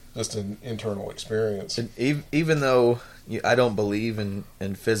an internal experience. And even though I don't believe in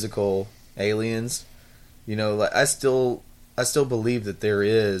physical aliens, you know, like, I still believe that there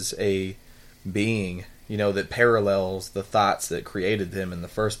is a being, you know, that parallels the thoughts that created them in the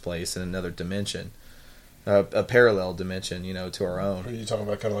first place in another dimension, a parallel dimension, you know, to our own. Are you talking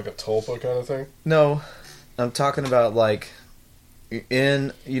about kind of like a tulpa kind of thing? No, I'm talking about like you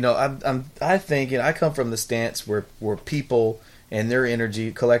know, I think, and I come from the stance where people and their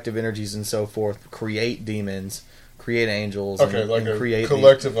energy, collective energies and so forth, create demons, create angels. Okay, and, like and create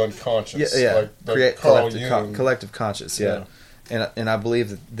collective unconscious. Yeah, like create collective conscious. Yeah. And I believe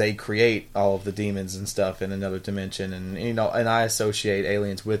that they create all of the demons and stuff in another dimension, and you know, and I associate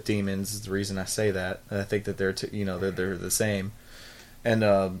aliens with demons. Is the reason I say that. And I think that they're they're the same.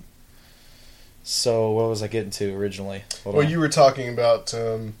 And so what was I getting to originally? You were talking about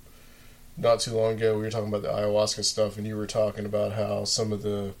not too long ago. We were talking about the ayahuasca stuff, and you were talking about how some of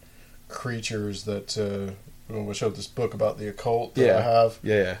the creatures that we showed this book about the occult that I have,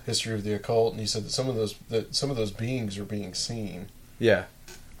 history of the occult, and you said that some of those beings are being seen. Yeah,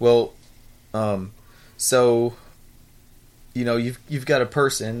 well, so you know, you've got a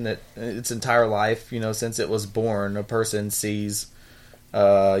person that its entire life, you know, since it was born, a person sees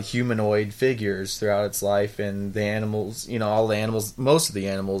humanoid figures throughout its life, and the animals, you know, all the animals, most of the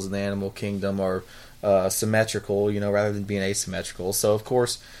animals in the animal kingdom are symmetrical, you know, rather than being asymmetrical. So of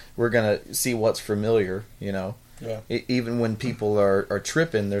course we're gonna see what's familiar, you know. Yeah. Even when people are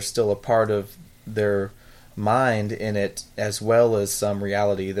tripping, there's still a part of their mind in it, as well as some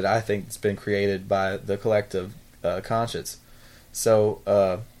reality that I think has been created by the collective conscience. So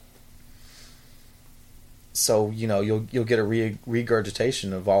you know, you'll get a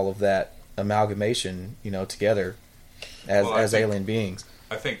regurgitation of all of that amalgamation, you know, together as alien beings.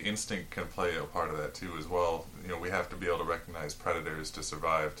 I think instinct can play a part of that too as well. You know, we have to be able to recognize predators to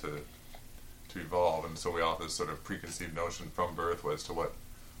survive, to evolve, and so we all have this sort of preconceived notion from birth as to what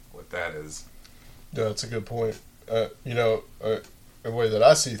that is. Yeah, that's a good point. You know, a way that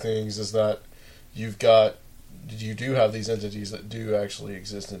I see things is that you do have these entities that do actually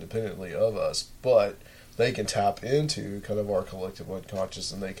exist independently of us, but they can tap into kind of our collective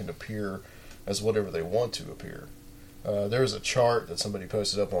unconscious, and they can appear as whatever they want to appear. There was a chart that somebody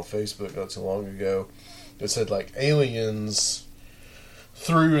posted up on Facebook not too long ago that said like aliens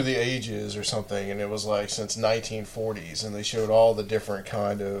through the ages or something, and it was like since 1940s, and they showed all the different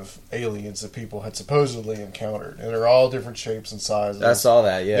kind of aliens that people had supposedly encountered, and they're all different shapes and sizes. I saw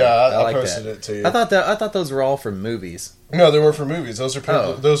that. Yeah, I posted it to you. I thought those were all from movies. No, they were from movies. Those are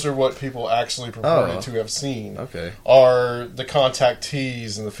people. Those are what people actually purported to have seen. Okay, are the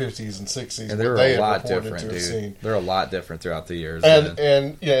contactees in the 50s and 60s? And they're a lot different, dude. They're a lot different throughout the years.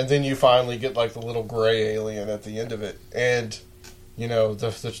 And then you finally get like the little gray alien at the end of it, and you know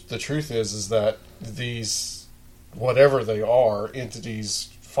the truth is that these, whatever they are, entities,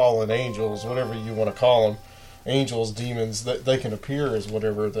 fallen angels, whatever you want to call them, angels, demons, that they can appear as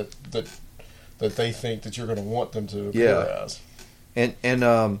whatever that they think that you're going to want them to appear as. And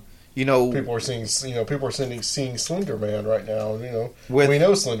you know, people are seeing Slender Man right now. You know, we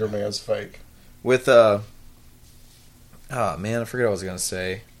know Slender Man's fake. With oh man, I forget what I was going to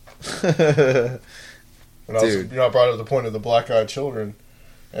say. And I brought up the point of the black-eyed children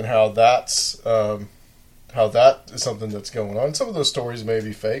and how that is something that's going on. Some of those stories may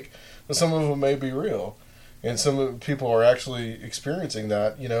be fake, but some of them may be real. And some people are actually experiencing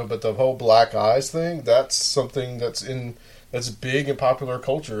that, you know, but the whole black eyes thing, that's something that's big in popular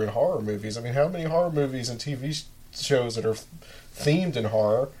culture in horror movies. I mean, how many horror movies and TV shows that are themed in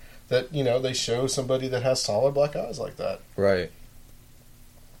horror that, you know, they show somebody that has solid black eyes like that? Right.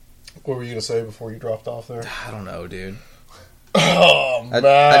 What were you going to say before you dropped off there? I don't know, dude. Oh, man.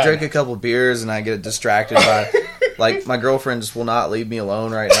 I drink a couple beers and I get distracted by... like, my girlfriend just will not leave me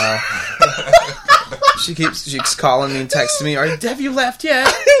alone right now. She keeps calling me and texting me, have you left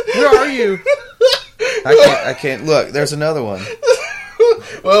yet? Where are you? I can't. Look, there's another one.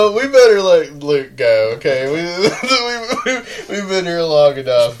 Well, we better let Luke go, okay? We've been here long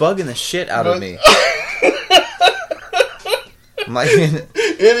enough. She's bugging the shit out of me.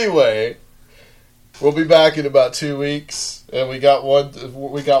 Anyway, we'll be back in about 2 weeks, and we got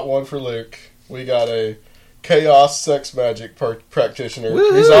one for Luke. We got a chaos sex magic practitioner.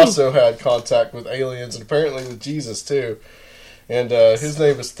 Woo-hoo! He's also had contact with aliens and apparently with Jesus too. And his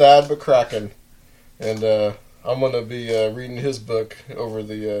name is Thad McCracken. And I'm going to be reading his book over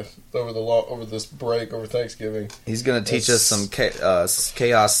this break over Thanksgiving. He's going to teach us some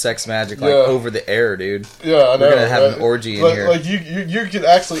chaos sex magic over the air, dude. Yeah, I know. We're going to have an orgy in here. Like you can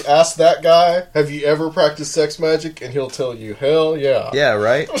actually ask that guy, have you ever practiced sex magic? And he'll tell you, hell yeah. Yeah,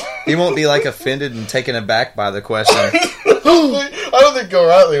 right? He won't be like offended and taken aback by the question. I don't think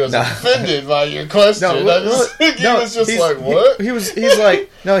Golightly was offended by your question. He was just like, what? He's like,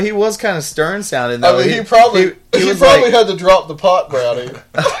 no, he was kind of stern sounding though. I mean, he probably had to drop the pot brownie.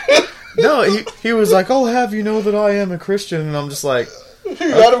 No, he was like, I'll have you know that I am a Christian, and I'm just like, you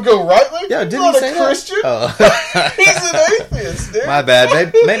had him go rightly? Yeah, didn't he say that? Christian? Oh. He's an atheist, dude. My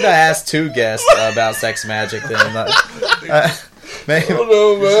bad. Maybe I asked two guests about sex magic then. Maybe. I don't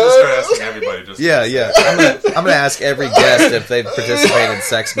know, man. Just start asking everybody. Yeah. I'm gonna ask every guest if they've participated in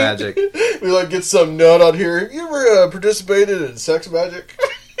sex magic. We get some nut on here. Have you ever participated in sex magic?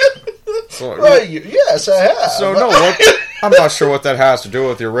 Right? Yes, I have. So no, I'm not sure what that has to do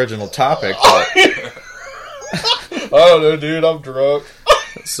with the original topic. But... I don't know, dude. I'm drunk.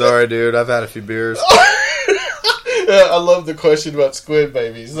 Sorry, dude. I've had a few beers. Yeah, I love the question about squid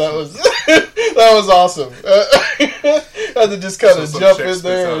babies. That was awesome. I had to just kind of jump in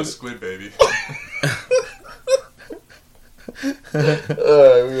there. And... Squid baby.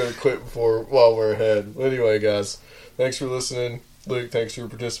 Alright, we gotta quit while we're ahead. Anyway, guys, thanks for listening. Luke, thanks for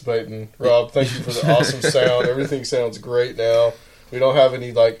participating. Rob, thank you for the awesome sound. Everything sounds great now. We don't have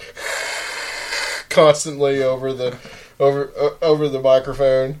any constantly over the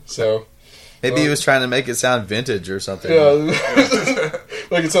microphone. So maybe he was trying to make it sound vintage or something. Yeah,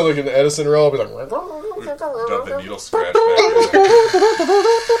 make it sound like an Edison roll. Be like, dump the needle scratch back.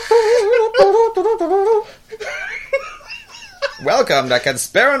 Welcome to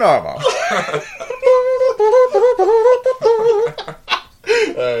Conspiranormal.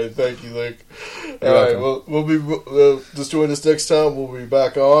 right, thank you, Luke. All right, we'll be just join us next time. We'll be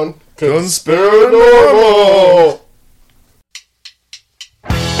back on Conspiranormal.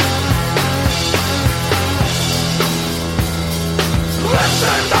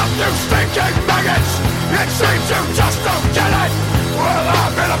 Listen up, you stinking maggots! It seems you just don't get it! Well,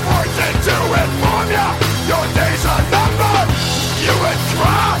 I've been appointed to inform ya! Your days are numbered! You would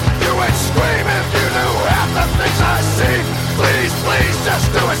cry, you would scream if you knew half the things I see! Please, please,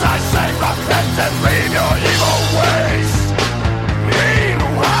 just do as I say! Repent and leave your evil ways!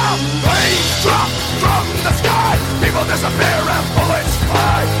 Meanwhile, planes drop from the sky! People disappear and bullets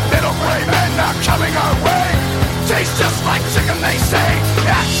fly! Little gray men are coming our way! Tastes just like chicken, they say.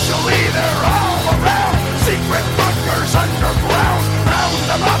 Actually, they're all around. Secret bunkers underground. Round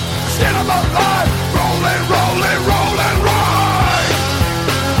them up, skin them alive. Rollin', rollin', rollin', right.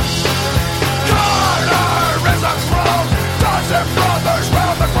 Carter is a clone. Dozen brothers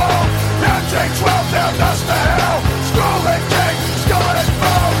round the globe. Counting 12 down dust to hell. Scrolling king, skeleton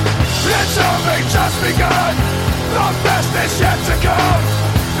bone. It's only just begun. The best is yet to come.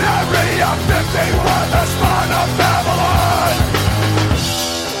 Area 51, the spawn of Babylon.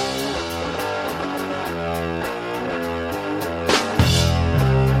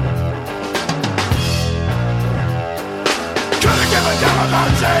 Couldn't give a damn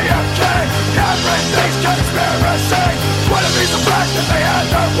about JFK. Everything's conspiracy. Wouldn't be surprised if they had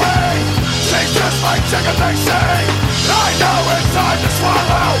their way. Tastes just like chicken, they say. I know it's hard to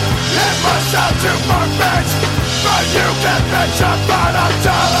swallow. It must sound too far-fetched. But you can bet your bottom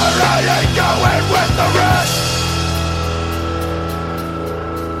dollar I ain't going with the rest.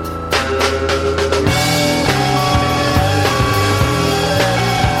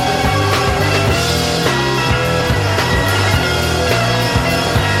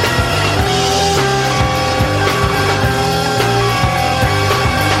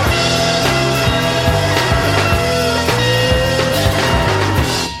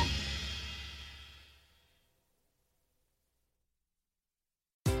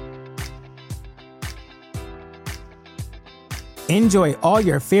 Enjoy all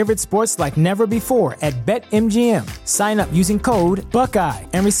your favorite sports like never before at BetMGM. Sign up using code Buckeye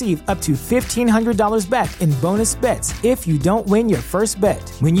and receive up to $1,500 back in bonus bets if you don't win your first bet.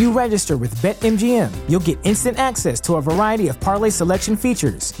 When you register with BetMGM, you'll get instant access to a variety of parlay selection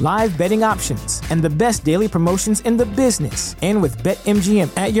features, live betting options, and the best daily promotions in the business. And with BetMGM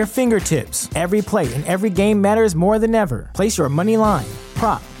at your fingertips, every play and every game matters more than ever. Place your money line,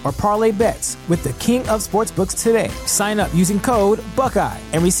 prop, or parlay bets with the king of sportsbooks today. Sign up using code Buckeye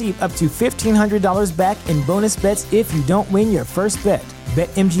and receive up to $1,500 back in bonus bets if you don't win your first bet.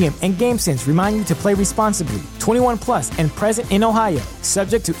 BetMGM and GameSense remind you to play responsibly. 21 plus and present in Ohio,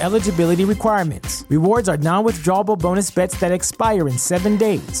 subject to eligibility requirements. Rewards are non-withdrawable bonus bets that expire in 7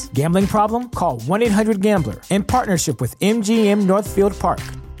 days. Gambling problem? Call 1-800-GAMBLER in partnership with MGM Northfield Park.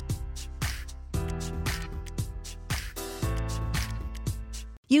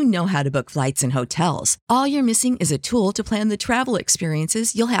 You know how to book flights and hotels. All you're missing is a tool to plan the travel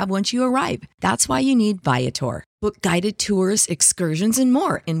experiences you'll have once you arrive. That's why you need Viator. Book guided tours, excursions, and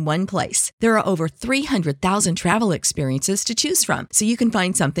more in one place. There are over 300,000 travel experiences to choose from, so you can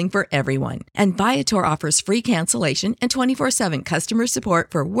find something for everyone. And Viator offers free cancellation and 24/7 customer support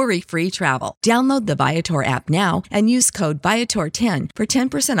for worry-free travel. Download the Viator app now and use code Viator10 for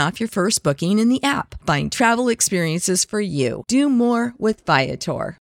 10% off your first booking in the app. Find travel experiences for you. Do more with Viator.